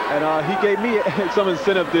 And he gave me some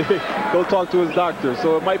incentive to go talk to his doctor.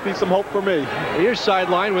 So it might be some hope for me. Here's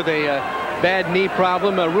sideline with a bad knee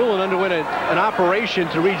problem. Rulin underwent an operation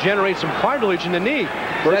to regenerate some cartilage in the knee.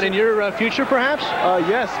 Is that in your future, perhaps?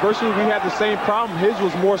 Yes. Virtually, we had the same problem. His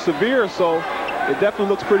was more severe, so it definitely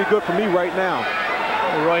looks pretty good for me right now.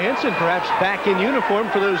 Roy Hinson perhaps back in uniform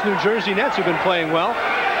for those New Jersey Nets who've been playing well.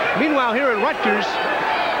 Meanwhile, here at Rutgers,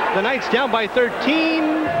 the Knights down by 13,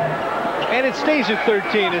 and it stays at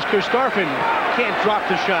 13 as Christophin can't drop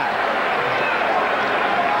the shot.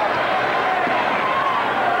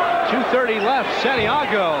 2:30 left.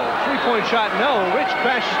 Santiago, three-point shot, no. Rich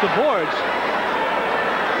crashes the boards.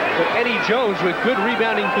 But Eddie Jones with good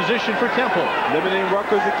rebounding position for Temple. Limiting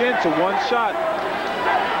Rutgers again to one shot.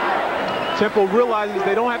 Temple realizes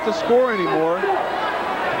they don't have to score anymore.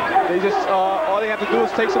 They just, all they have to do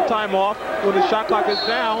is take some time off. When the shot clock is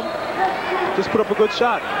down, just put up a good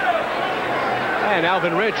shot. And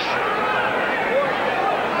Alvin Rich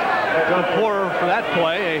going poor for that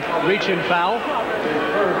play, a reach-in foul.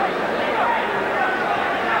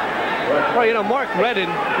 Well, you know, Mark Redden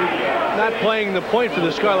not playing the point for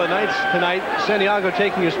the Scarlet Knights tonight, Santiago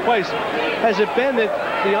taking his place. Has it been that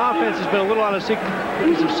the offense has been a little out of sync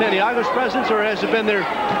because of Santiago's presence, or has it been their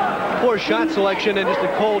poor shot selection and just a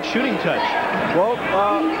cold shooting touch? Well,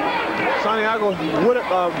 Santiago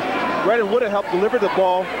Redden would have helped deliver the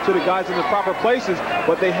ball to the guys in the proper places,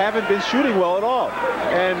 but they haven't been shooting well at all.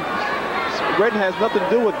 And Redden has nothing to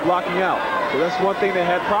do with blocking out. So that's one thing they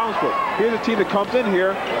had problems with. Here's a team that comes in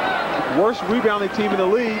here, worst rebounding team in the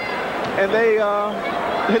league, and they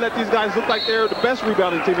let these guys look like they're the best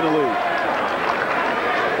rebounding team in the league.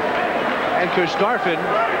 And Christophin,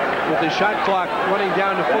 with the shot clock running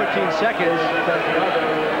down to 14 seconds,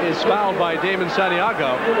 is fouled by Damon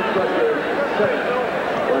Santiago.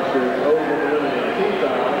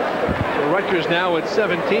 So Rutgers now with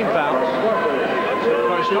 17 fouls.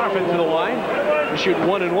 Christophin to the line to shoot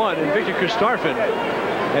 1 and 1. And Victor Christophin,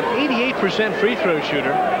 an 88% free throw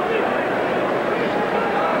shooter.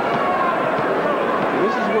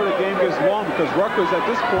 This is where the game gets long because Rutgers at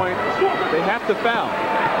this point, they have to foul.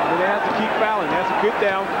 And they have to keep fouling. They have to get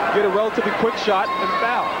down, get a relatively quick shot, and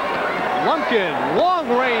foul. Lumpkin,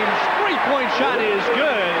 long-range three-point shot is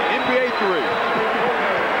good. NBA three.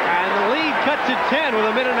 And the lead cut to 10 with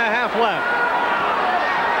a minute and a half left.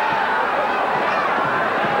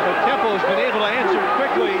 But Temple has been able to answer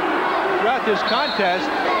quickly throughout this contest.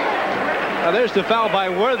 Now there's the foul by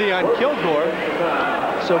Worthy on Kilgore.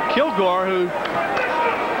 So Kilgore, who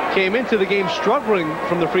came into the game struggling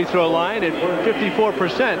from the free throw line at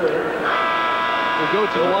 54%, will go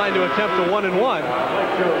to the line to attempt a 1 and 1.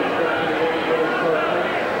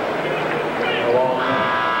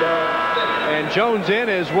 And Jones in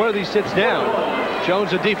as Worthy sits down.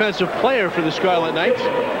 Jones, a defensive player for the Scarlet Knights.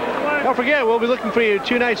 Don't forget, we'll be looking for you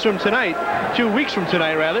 2 weeks from tonight,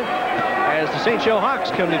 as the St. Joe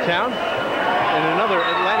Hawks come to town in another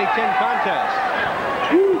Atlantic 10 contest.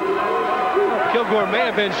 Kilgore may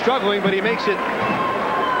have been struggling, but he makes it.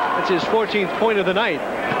 That's his 14th point of the night.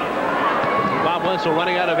 Bob Wenzel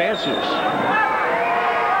running out of answers.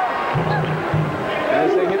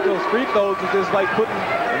 As they hit those free throws, it's just like putting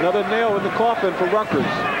another nail in the coffin for Rutgers.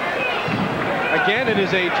 Again, it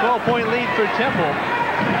is a 12-point lead for Temple.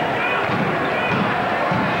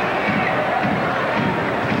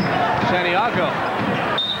 Santiago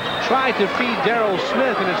tried to feed Darrell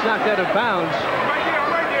Smith, and it's knocked out of bounds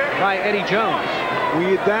by Eddie Jones.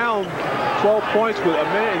 We are down 12 points with a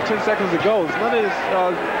minute and 10 seconds to go. It's none of this,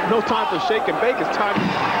 no time for shake and bake. It's time to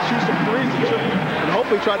shoot some threes and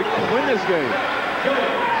hopefully try to win this game.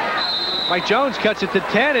 Mike Jones cuts it to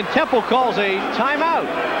 10, and Temple calls a timeout.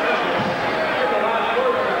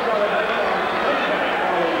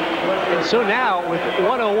 And so now, with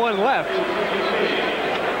 1:01 left,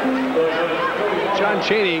 John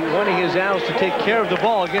Chaney wanting his Owls to take care of the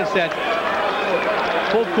ball against that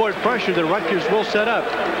full court pressure that Rutgers will set up.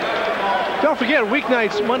 Don't forget,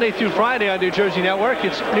 weeknights Monday through Friday on New Jersey Network.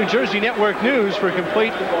 It's New Jersey Network News for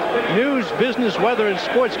complete news, business, weather, and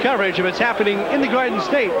sports coverage of what's happening in the Garden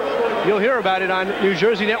State. You'll hear about it on New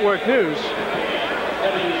Jersey Network News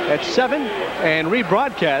at 7 and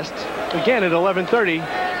rebroadcast again at 11:30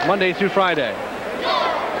 Monday through Friday.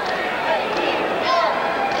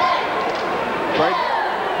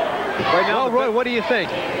 Right now, well, Roy, what do you think?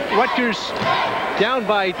 Rutgers down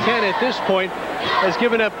by 10 at this point has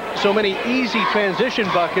given up so many easy transition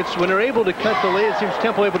buckets. When they're able to cut the lead, it seems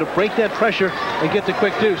Temple able to break that pressure and get the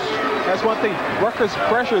quick deuce. That's one thing. Rutgers'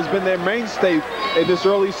 pressure has been their mainstay in this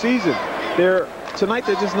early season. Tonight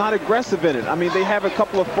they're just not aggressive in it. I mean, they have a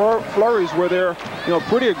couple of flurries where they're,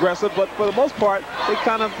 pretty aggressive, but for the most part, they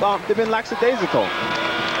kind of they've been lackadaisical.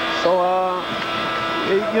 So,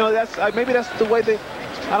 maybe that's the way they.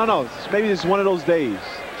 I don't know. Maybe it's one of those days.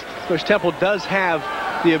 Of course, Temple does have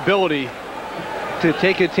the ability to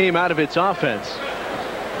take a team out of its offense.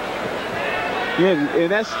 Yeah,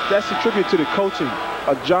 and that's a tribute to the coaching.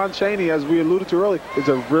 John Chaney, as we alluded to earlier, is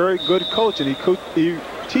a very good coach, and he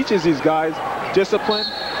teaches these guys discipline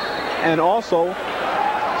and also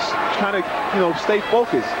kind of stay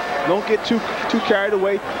focused. Don't get too carried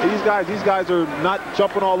away. These guys are not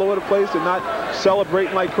jumping all over the place. They're not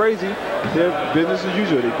celebrating like crazy. They're business as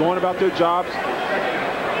usual. They're going about their jobs,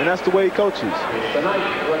 and that's the way he coaches.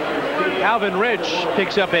 Alvin Rich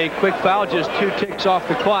picks up a quick foul, just 2 ticks off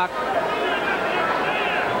the clock.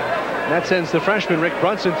 That sends the freshman Rick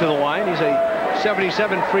Brunson to the line. He's a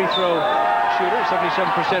 77 free throw shooter,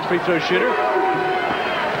 77% free throw shooter.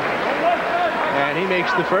 And he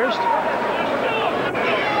makes the first.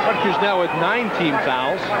 Rutgers now with 9 team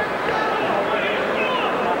fouls.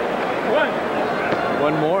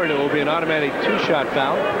 One more and it will be an automatic 2-shot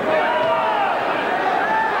foul.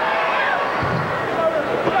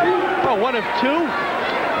 Oh, 1 of 2.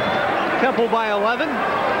 Temple by 11.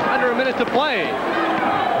 Under a minute to play.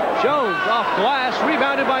 Jones off glass,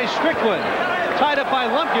 rebounded by Strickland. Tied up by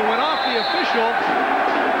Lumpkin, went off the official.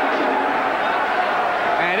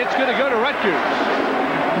 And it's going to go to Rutgers.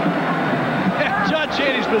 John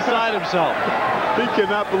Chaney's beside himself. He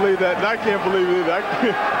cannot believe that, and I can't believe it either.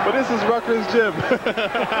 But this is Rutgers' gym.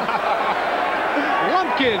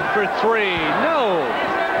 Lumpkin for 3, no.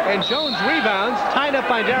 And Jones rebounds, tied up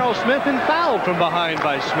by Darrell Smith and fouled from behind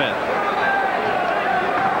by Smith.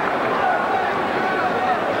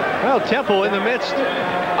 Well, Temple in the midst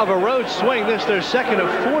of a road swing. This is their second of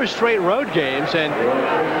 4 straight road games, and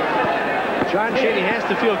John Chaney has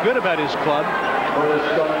to feel good about his club.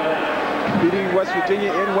 Beating West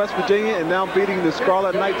Virginia in West Virginia, and now beating the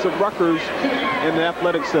Scarlet Knights of Rutgers in the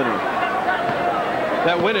Athletic Center.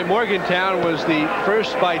 That win at Morgantown was the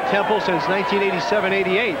first by Temple since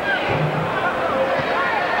 1987-88.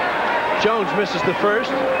 Jones misses the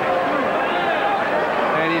first.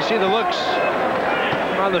 And you see the looks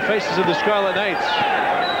on the faces of the Scarlet Knights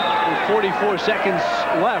with 44 seconds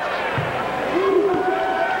left.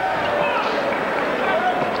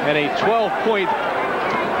 And a 12-point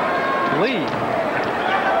lead.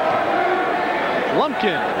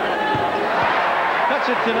 Lumpkin cuts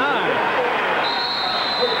it to 9.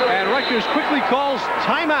 And Rutgers quickly calls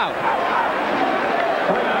timeout.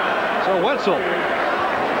 So Wetzel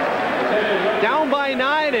down by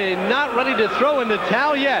 9 and not ready to throw in the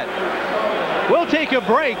towel yet. We'll take a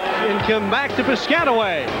break and come back to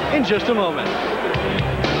Piscataway in just a moment.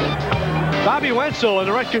 Bobby Wetzel and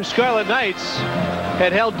the Rutgers Scarlet Knights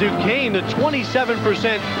had held Duquesne to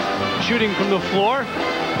 27% shooting from the floor.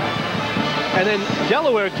 And then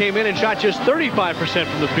Delaware came in and shot just 35%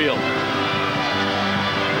 from the field.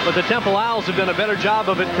 But the Temple Owls have done a better job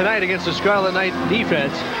of it tonight against the Scarlet Knight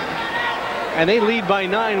defense. And they lead by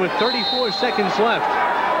 9 with 34 seconds left.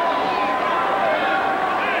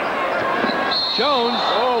 Jones.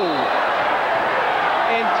 Oh.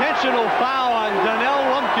 Intentional foul on Donnell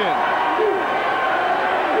Lumpkin.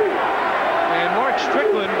 And Mark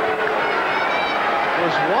Strickland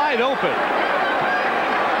was wide open.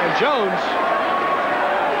 And Jones,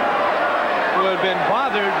 who had been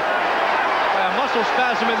bothered by a muscle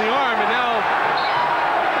spasm in the arm, and now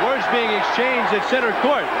words being exchanged at center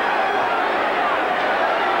court.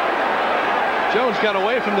 Jones got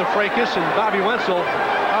away from the fracas, and Bobby Wetzel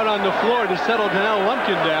out on the floor to settle Donnell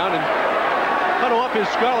Lumpkin down and huddle up his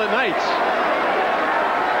Scarlet Knights.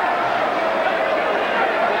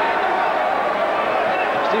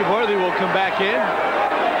 Steve Worthy will come back in.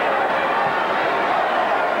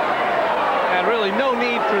 And really really no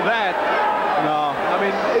need for that. No, I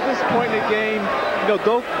mean, at this point in the game, you know,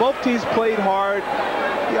 both teams played hard.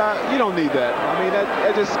 Yeah, you don't need that. I mean,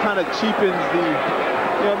 that just kind of cheapens the,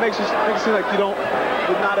 you know, it makes it seem like you're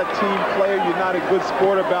not a team player. You're not a good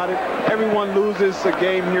sport about it. Everyone loses a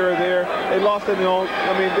game here or there. They lost it, you know,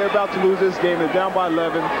 I mean, they're about to lose this game. They're down by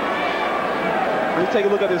 11. When you take a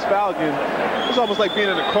look at this foul again, it's almost like being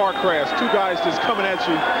in a car crash. Two guys just coming at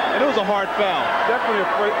you, and it was a hard foul. Definitely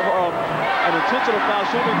an intentional foul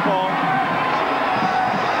should have been called.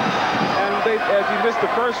 And as he missed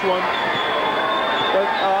the first one, but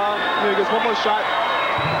you know, he gets one more shot,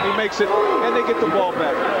 he makes it, and they get the ball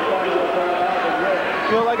back.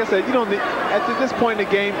 You know, like I said, you don't need, at this point in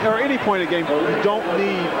the game, or any point in the game, you don't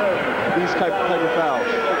need these type of fouls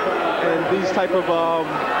and these type of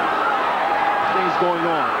things going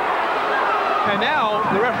on. And now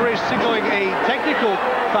the referee is signaling a technical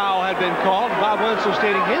foul had been called. Bob Wenzel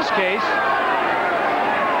stating his case.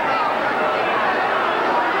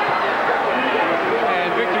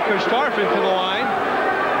 And Victor Kostarfin to the line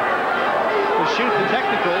to shoot the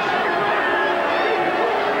technicals.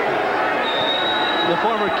 The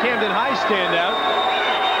former Camden High standout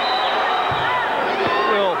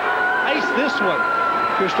will ice this one.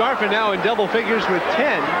 Kostarfin now in double figures with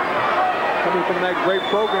 10. Coming from that great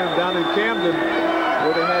program down in Camden,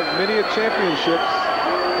 where they had many championships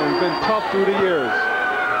and been tough through the years.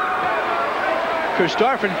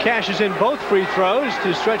 Kostarfin cashes in both free throws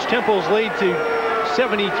to stretch Temple's lead to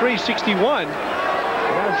 73-61.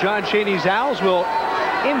 Now John Chaney's Owls will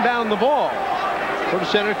inbound the ball from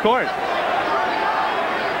center court.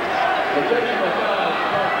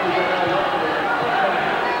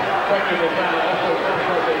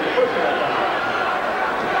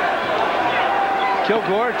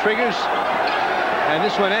 Kilgore triggers, and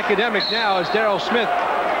this one academic now as Darrell Smith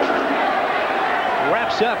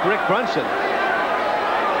wraps up Rick Brunson.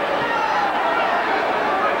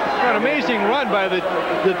 An amazing run by the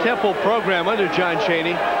Temple program under John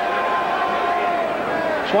Chaney.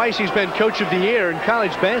 Twice he's been coach of the year in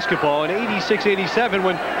college basketball in 86-87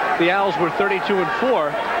 when the Owls were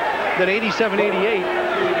 32-4, then 87-88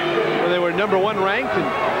 when they were #1 ranked and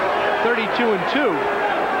 32-2.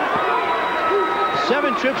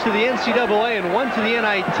 7 trips to the NCAA and 1 to the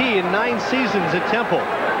NIT in 9 seasons at Temple.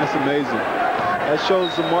 That's amazing. That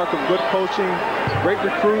shows the mark of good coaching, great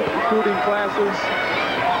recruiting classes.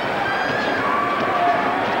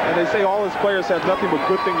 And they say all his players have nothing but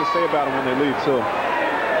good things to say about him when they leave, too.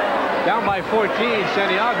 Down by 14,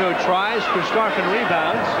 Santiago tries, Kostarfin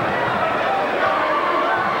rebounds.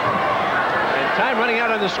 And time running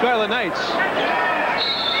out on the Scarlet Knights.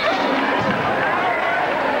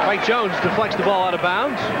 Mike Jones deflects the ball out of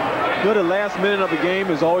bounds. You know, the last minute of the game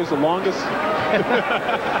is always the longest.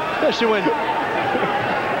 Especially when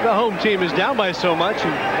the home team is down by so much.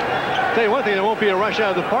 And tell you one thing, there won't be a rush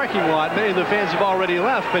out of the parking lot. Many of the fans have already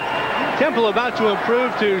left, but Temple about to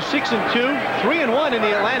improve to 6-2, 3-1 in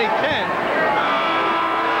the Atlantic 10.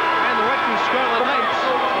 And the Rutgers Scarlet Knights,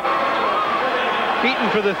 beaten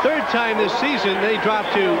for the 3rd time this season, they drop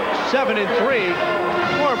to 7-3.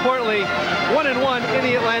 More importantly, 1-1 in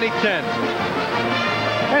the Atlantic 10.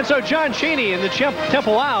 And so John Chaney and the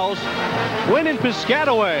Temple Owls win in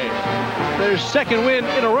Piscataway. Their 2nd win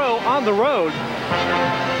in a row on the road.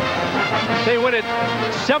 They win it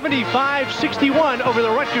 75-61 over the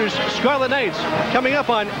Rutgers Scarlet Knights. Coming up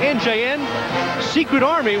on NJN, Secret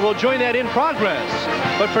Army will join that in progress.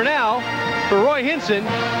 But for now, for Roy Hinson,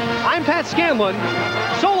 I'm Pat Scanlon.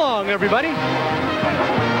 So long, everybody.